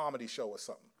a comedy show or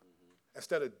something.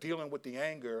 Instead of dealing with the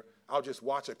anger, I'll just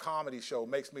watch a comedy show. It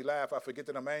makes me laugh. I forget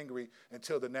that I'm angry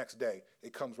until the next day.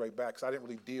 It comes right back because I didn't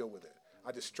really deal with it.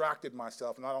 I distracted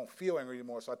myself, and I don't feel angry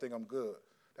anymore, so I think I'm good.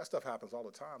 That stuff happens all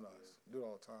the time to us. We do it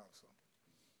all the time.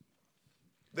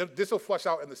 So this will flush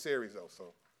out in the series, though.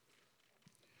 So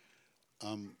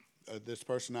this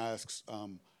person asks,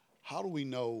 how do we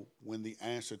know when the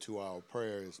answer to our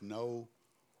prayer is no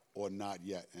or not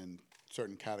yet? And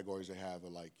certain categories they have are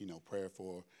like, prayer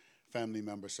for family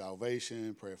member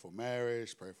salvation, prayer for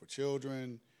marriage, prayer for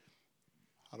children.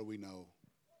 How do we know?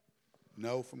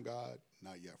 No from God,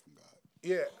 not yet from God.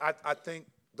 Yeah, I think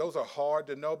those are hard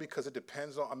to know because it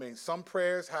depends on, some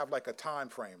prayers have like a time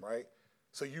frame, right?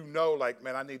 So like,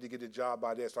 man, I need to get a job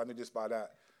by this, or I need this by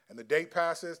that. And the date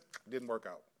passes, didn't work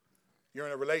out. You're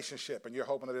in a relationship and you're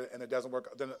hoping that it doesn't work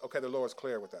out. Then, okay, the Lord's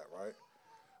clear with that, right?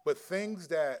 But things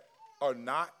that are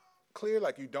not clear,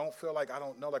 like you don't feel like, I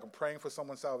don't know, like I'm praying for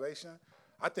someone's salvation.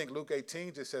 I think Luke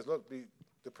 18 just says, look,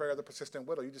 the prayer of the persistent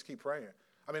widow, you just keep praying.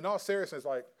 In all seriousness,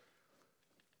 like,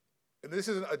 and this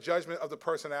isn't a judgment of the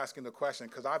person asking the question,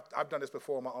 because I've done this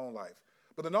before in my own life.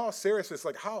 But in all seriousness,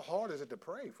 like, how hard is it to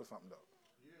pray for something, though?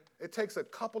 Yeah. It takes a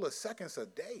couple of seconds a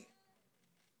day.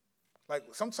 Like,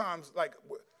 sometimes,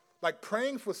 like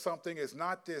praying for something is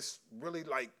not this really,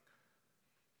 like,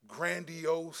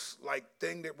 grandiose, like,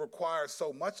 thing that requires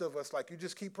so much of us. Like, you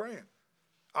just keep praying.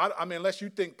 Unless you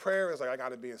think prayer is like, I got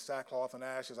to be in sackcloth and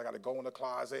ashes, I got to go in the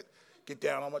closet, get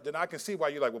down on my, then I can see why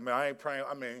you're like, well, man, I ain't praying.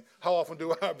 How often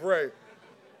do I pray?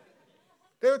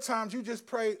 There are times you just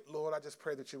pray, Lord, I just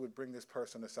pray that you would bring this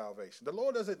person to salvation. The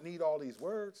Lord doesn't need all these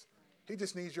words. He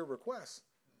just needs your request.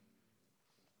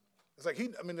 It's like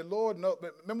the Lord knows.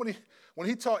 Remember when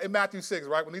he taught in Matthew 6,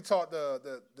 right? When he taught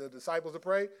the disciples to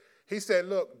pray, he said,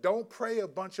 look, don't pray a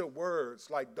bunch of words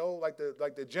like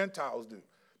the Gentiles do.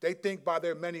 They think by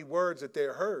their many words that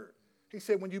they're heard. He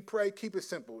said, when you pray, keep it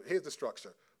simple. Here's the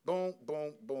structure. Boom,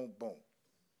 boom, boom, boom.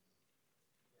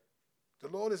 The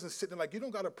Lord isn't sitting like, you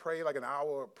don't got to pray like an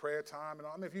hour of prayer time.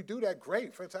 And if you do that,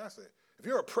 great, fantastic. If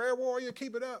you're a prayer warrior,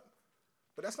 keep it up.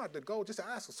 But that's not the goal, just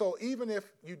ask. So even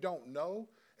if you don't know,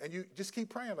 and you just keep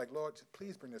praying like, Lord,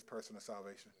 please bring this person to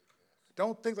salvation.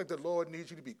 Don't think like the Lord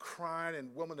needs you to be crying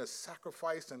and willing to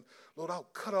sacrifice and, Lord, I'll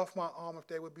cut off my arm if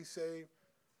they would be saved.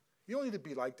 You don't need to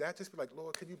be like that. Just be like,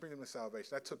 Lord, can you bring them to salvation?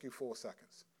 That took you 4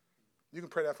 seconds. You can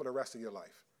pray that for the rest of your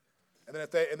life. And then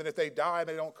if they die and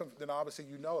they don't come, then obviously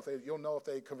you'll know if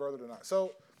they converted or not.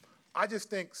 So I just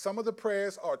think some of the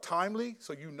prayers are timely,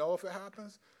 so you know if it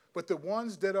happens. But the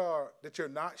ones that you're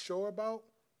not sure about,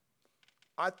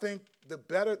 I think the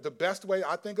best way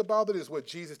I think about it is what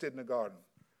Jesus did in the garden.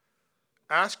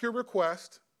 Ask your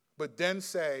request, but then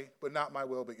say, but not my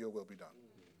will, but your will be done.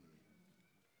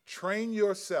 Train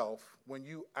yourself when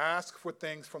you ask for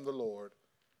things from the Lord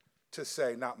to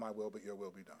say, not my will, but your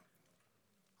will be done.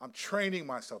 I'm training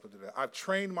myself to do that. I've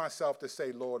trained myself to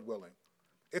say, Lord willing.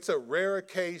 It's a rare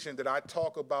occasion that I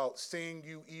talk about seeing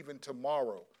you even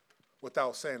tomorrow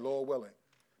without saying, Lord willing,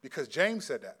 because James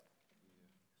said that.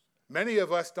 Many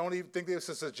of us don't even think it's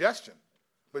a suggestion.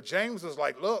 But James was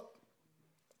like, look,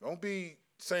 don't be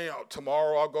saying, oh,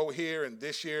 tomorrow I'll go here and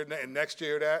this year and next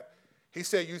year that. He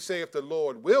said, you say if the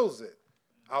Lord wills it,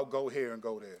 I'll go here and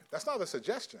go there. That's not a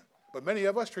suggestion. But many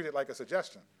of us treat it like a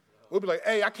suggestion. We'll be like,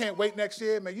 hey, I can't wait next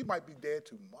year. Man, you might be dead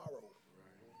tomorrow.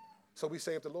 So we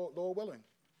say if the Lord willing.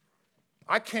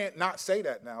 I can't not say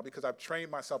that now because I've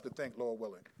trained myself to think, Lord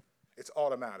willing. It's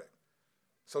automatic.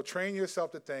 So train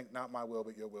yourself to think, not my will,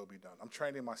 but your will be done. I'm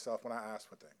training myself when I ask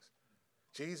for things.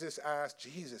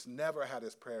 Jesus never had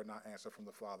his prayer not answered from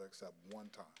the Father except one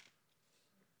time.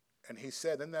 And he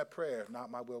said in that prayer,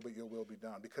 not my will, but your will be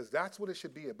done. Because that's what it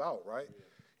should be about, right?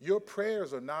 Yeah. Your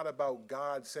prayers are not about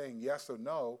God saying yes or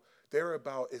no. They're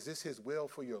about, is this his will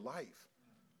for your life?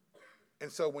 And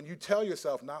so when you tell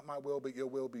yourself, not my will, but your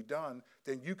will be done,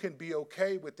 then you can be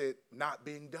okay with it not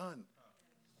being done.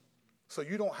 So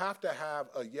you don't have to have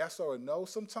a yes or a no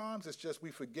sometimes. It's just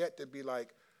we forget to be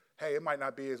like, hey, it might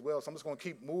not be his will, so I'm just going to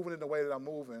keep moving in the way that I'm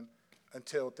moving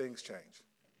until things change.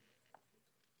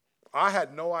 I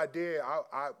had no idea.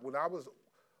 When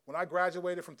I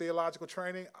graduated from theological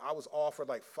training, I was offered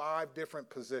like 5 different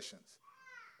positions.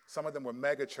 Some of them were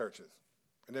mega churches.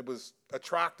 And it was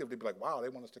attractive to be like, wow, they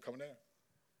want us to come there.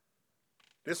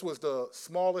 This was the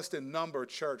smallest in number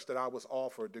church that I was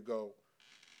offered to go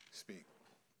speak.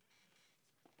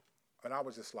 And I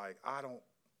was just like,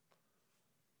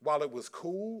 while it was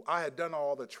cool, I had done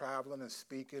all the traveling and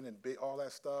speaking and all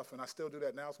that stuff, and I still do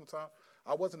that now sometimes.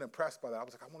 I wasn't impressed by that. I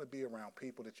was like, I want to be around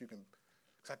people that you can,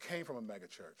 because I came from a mega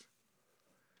church.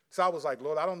 So I was like,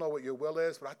 Lord, I don't know what your will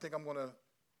is, but I think I'm going to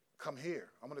come here.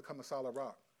 I'm going to come to Solid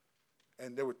Rock.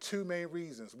 And there were 2 main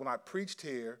reasons. When I preached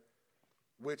here,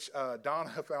 which Donna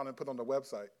found and put on the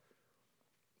website,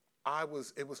 I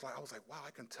was like, wow,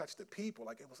 I can touch the people.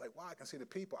 Like, it was like, wow, I can see the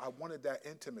people. I wanted that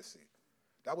intimacy.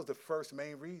 That was the first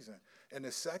main reason. And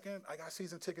the second, I got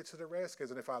season tickets to the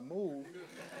Redskins, and if I move,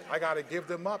 I got to give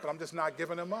them up, and I'm just not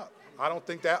giving them up. I don't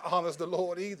think that honors the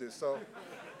Lord either. So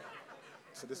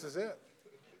this is it.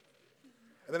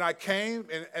 And then I came,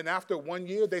 and after 1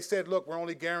 year, they said, look, we're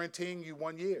only guaranteeing you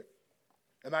 1 year.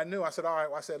 And I knew. I said, all right.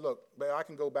 Well, I said, look, babe, I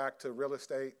can go back to real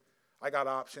estate. I got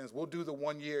options. We'll do the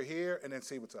 1 year here and then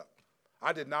see what's up.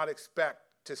 I did not expect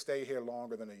to stay here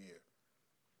longer than a year.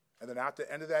 And then at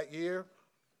the end of that year,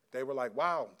 they were like,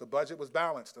 wow, the budget was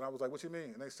balanced. And I was like, what you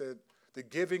mean? And they said, the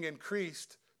giving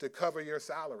increased to cover your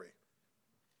salary.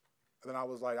 And then I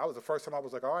was like, that was the first time I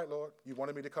was like, all right, Lord, you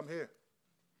wanted me to come here.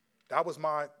 That was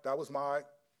my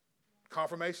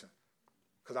confirmation.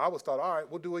 Because I thought, all right,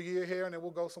 we'll do a year here and then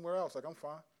we'll go somewhere else. Like, I'm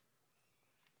fine.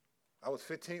 That was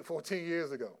 14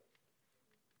 years ago.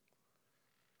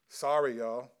 Sorry,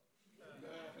 y'all.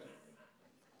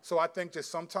 So I think just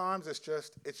sometimes it's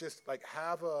just like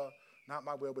have a, not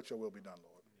my will, but your will be done,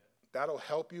 Lord. That'll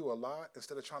help you a lot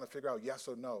instead of trying to figure out yes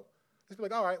or no. Just be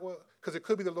like, all right, well, because it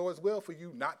could be the Lord's will for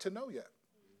you not to know yet.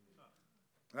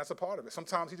 And that's a part of it.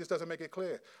 Sometimes he just doesn't make it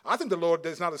clear. I think the Lord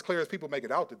is not as clear as people make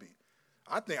it out to be.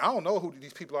 I don't know who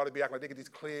these people are to be acting like they get these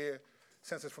clear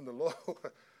senses from the Lord.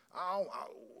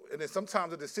 And then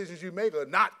sometimes the decisions you make are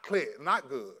not clear, not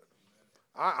good.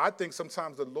 I think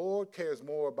sometimes the Lord cares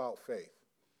more about faith.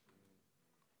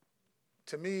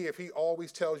 To me, if he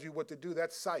always tells you what to do,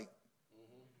 that's sight.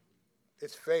 Mm-hmm.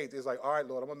 It's faith. It's like, all right,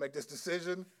 Lord, I'm going to make this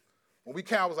decision. When we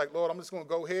came, I was like, Lord, I'm just going to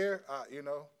go here,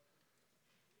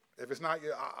 If it's not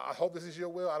your, I hope this is your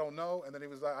will. I don't know. And then he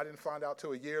was like, I didn't find out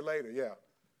till a year later. Yeah,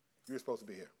 you were supposed to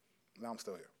be here. Now I'm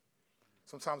still here.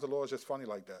 Sometimes the Lord's just funny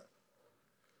like that.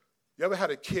 You ever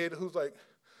had a kid who's like,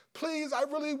 please, I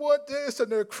really want this,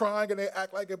 and they're crying and they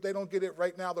act like if they don't get it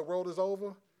right now, the world is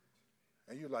over?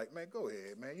 And you're like, man, go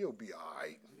ahead, man, you'll be all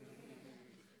right.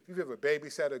 If you've ever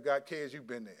babysat or got kids, you've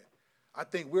been there. I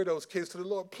think we're those kids to the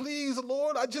Lord. Please,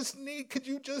 Lord, could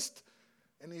you just,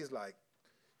 and he's like,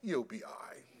 you'll be all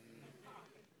right.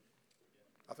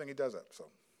 I think he does that, so.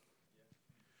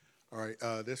 All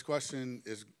right, this question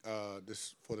is,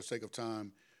 this for the sake of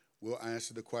time, we'll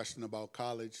answer the question about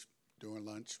college during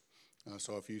lunch.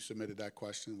 So if you submitted that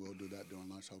question, we'll do that during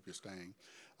lunch. Hope you're staying.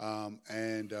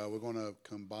 And we're going to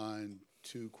combine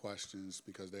two questions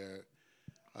because they're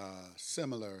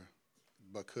similar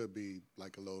but could be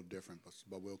like a little different,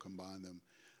 but we'll combine them.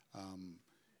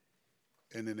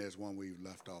 And then there's one we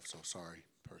left off, so sorry,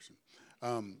 person.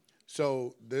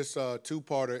 So this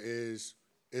two-parter is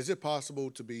it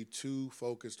possible to be too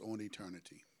focused on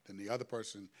eternity? Then the other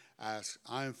person asks,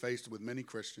 I am faced with many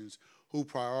Christians who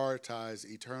prioritize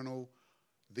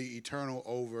the eternal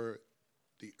over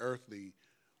the earthly,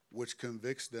 which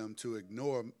convicts them to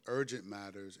ignore urgent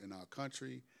matters in our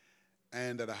country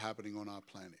and that are happening on our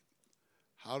planet.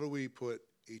 How do we put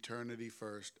eternity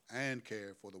first and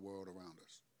care for the world around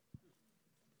us?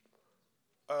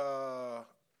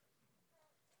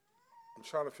 I'm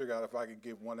trying to figure out if I can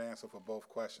give one answer for both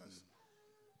questions,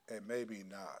 and maybe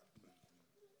not.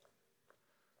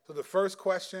 So the first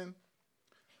question,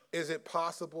 is it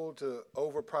possible to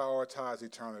over-prioritize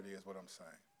eternity is what I'm saying.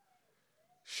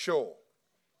 Sure.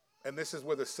 And this is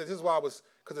why because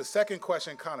the second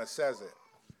question kind of says it.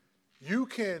 You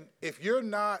can, if you're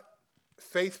not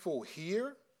faithful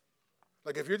here,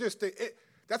 like if you're just,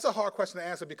 that's a hard question to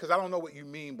answer because I don't know what you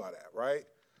mean by that, right?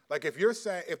 Like if you're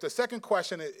saying, if the second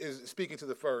question is speaking to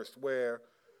the first, where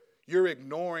you're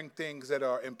ignoring things that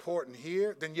are important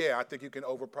here, then yeah, I think you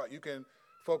can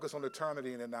focus on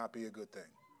eternity and it not be a good thing.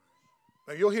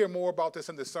 Now you'll hear more about this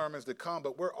in the sermons to come,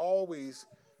 but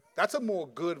that's a more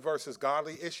good versus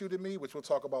godly issue to me, which we'll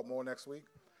talk about more next week.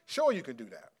 Sure, you can do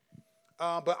that.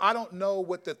 But I don't know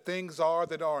what the things are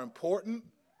that are important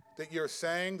that you're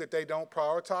saying that they don't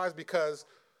prioritize, because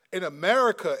in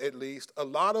America, at least, a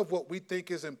lot of what we think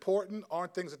is important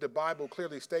aren't things that the Bible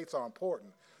clearly states are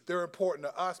important. They're important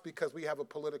to us because we have a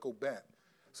political bent.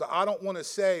 So I don't want to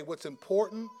say what's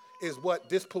important is what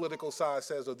this political side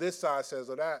says or this side says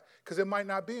or that, because it might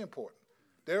not be important.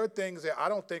 There are things that I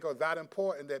don't think are that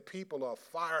important that people are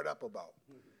fired up about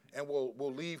and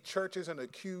will leave churches and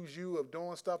accuse you of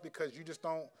doing stuff because you just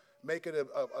don't make it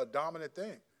a dominant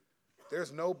thing.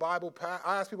 There's no Bible passage.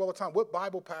 I ask people all the time, what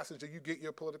Bible passage do you get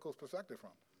your political perspective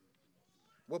from?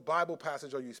 What Bible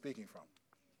passage are you speaking from?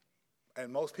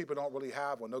 And most people don't really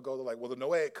have one. They'll go to the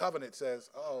Noahic covenant says,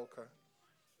 oh, okay.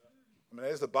 I mean,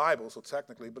 there's the Bible, so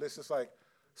technically, but it's just like,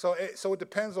 so it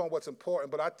depends on what's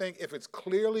important. But I think if it's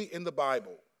clearly in the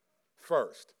Bible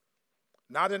first,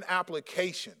 not an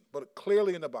application, but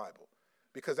clearly in the Bible,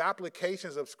 because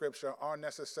applications of Scripture aren't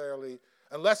necessarily,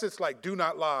 unless it's like do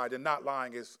not lie, then not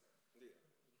lying is,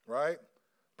 right?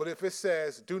 But if it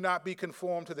says do not be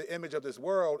conformed to the image of this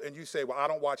world, and you say, well, I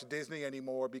don't watch Disney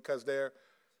anymore because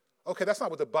okay, that's not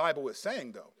what the Bible is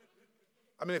saying, though.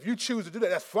 I mean, if you choose to do that,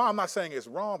 that's fine. I'm not saying it's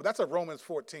wrong, but that's a Romans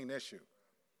 14 issue,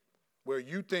 where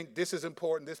you think this is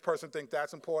important, this person thinks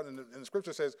that's important, and the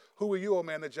Scripture says, who are you, O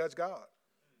man, to judge God?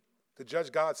 To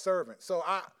judge God's servant. So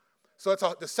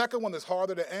the second one is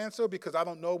harder to answer because I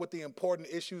don't know what the important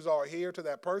issues are here to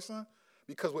that person,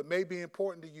 because what may be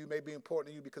important to you may be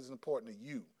important to you because it's important to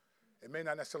you. It may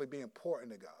not necessarily be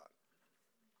important to God.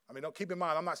 I mean, don't keep in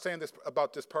mind, I'm not saying this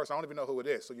about this person. I don't even know who it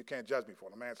is, so you can't judge me for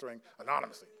it. I'm answering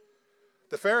anonymously.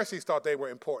 The Pharisees thought they were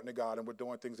important to God and were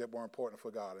doing things that were important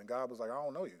for God. And God was like, I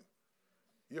don't know you.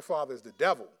 Your father is the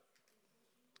devil.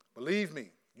 Believe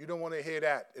me, you don't want to hear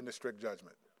that in the strict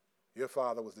judgment. Your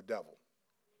father was the devil.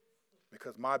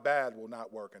 Because my bad will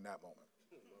not work in that moment.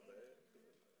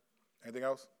 Anything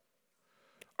else?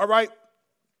 All right.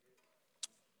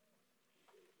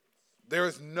 There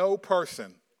is no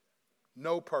person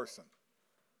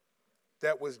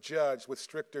that was judged with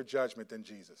stricter judgment than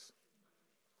Jesus.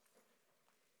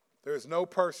 There is no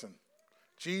person.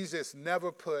 Jesus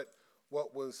never put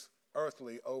what was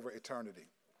earthly over eternity.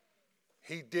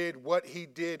 He did what he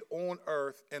did on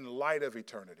earth in light of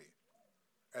eternity.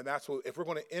 And that's what, if we're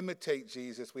going to imitate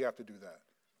Jesus, we have to do that.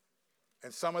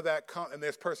 And some of that, and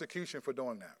there's persecution for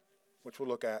doing that, which we'll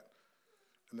look at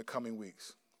in the coming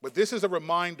weeks. But this is a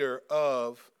reminder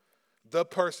of the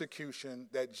persecution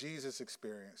that Jesus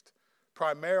experienced,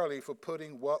 primarily for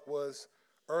putting what was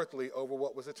earthly over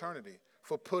what was eternity,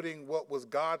 for putting what was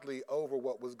godly over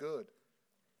what was good.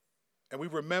 And we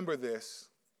remember this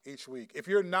each week. If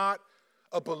you're not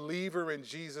a believer in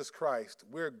Jesus Christ,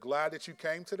 we're glad that you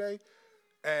came today,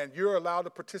 and you're allowed to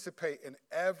participate in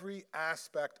every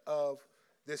aspect of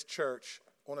this church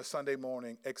on a Sunday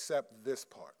morning except this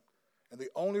part. And the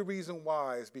only reason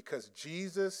why is because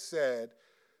Jesus said,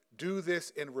 do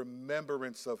this in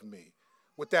remembrance of me.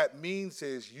 What that means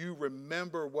is you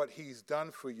remember what he's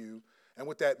done for you. And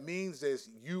what that means is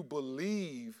you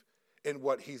believe in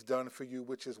what he's done for you,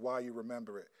 which is why you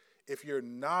remember it. If you're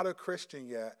not a Christian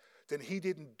yet, then he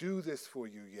didn't do this for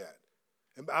you yet.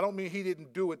 And I don't mean he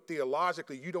didn't do it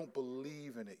theologically. You don't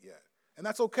believe in it yet. And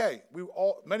that's okay.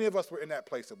 Many of us were in that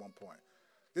place at one point.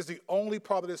 This is the only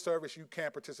part of this service you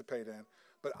can't participate in.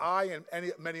 But I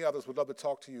and many others would love to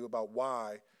talk to you about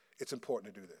why it's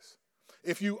important to do this.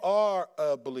 If you are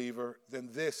a believer, then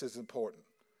this is important.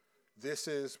 This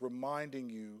is reminding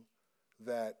you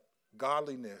that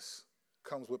godliness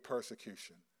comes with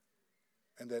persecution,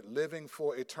 and that living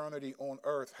for eternity on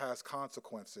earth has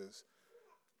consequences,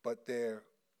 but they're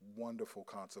wonderful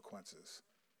consequences.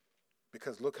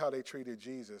 Because look how they treated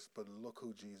Jesus, but look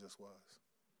who Jesus was.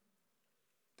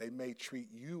 They may treat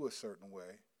you a certain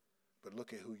way, but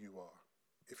look at who you are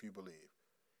if you believe.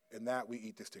 In that, we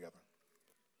eat this together.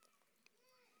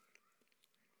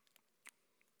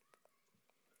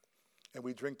 And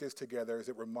we drink this together as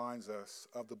it reminds us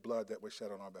of the blood that was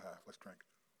shed on our behalf. Let's drink.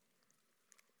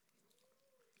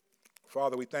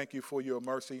 Father, we thank you for your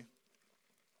mercy.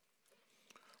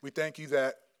 We thank you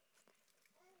that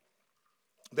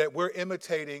we're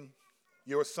imitating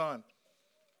your Son,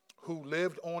 who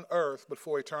lived on earth but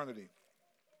for eternity,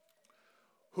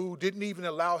 who didn't even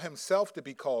allow himself to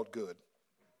be called good,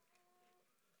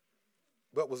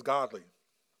 but was godly,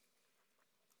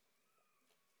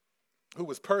 who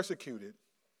was persecuted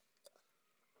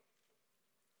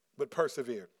but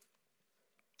persevered.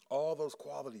 All those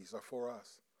qualities are for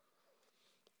us.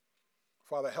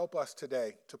 Father, help us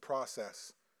today to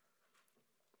process.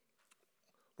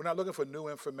 We're not looking for new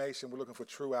information. We're looking for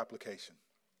true application.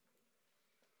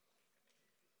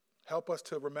 Help us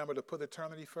to remember to put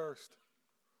eternity first.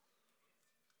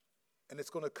 And it's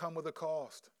going to come with a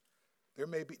cost.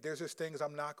 There's just things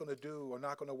I'm not going to do or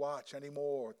not going to watch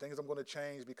anymore, things I'm going to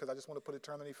change because I just want to put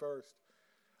eternity first.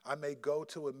 I may go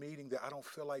to a meeting that I don't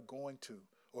feel like going to,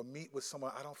 or meet with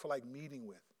someone I don't feel like meeting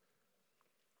with.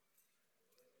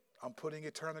 I'm putting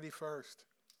eternity first.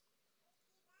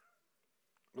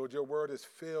 Lord, your word is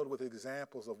filled with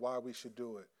examples of why we should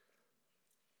do it.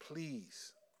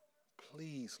 Please,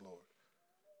 please, Lord,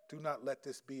 do not let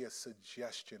this be a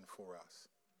suggestion for us,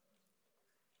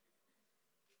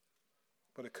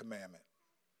 but a commandment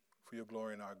for your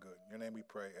glory and our good. In your name we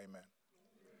pray, amen.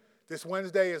 This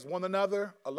Wednesday is one another.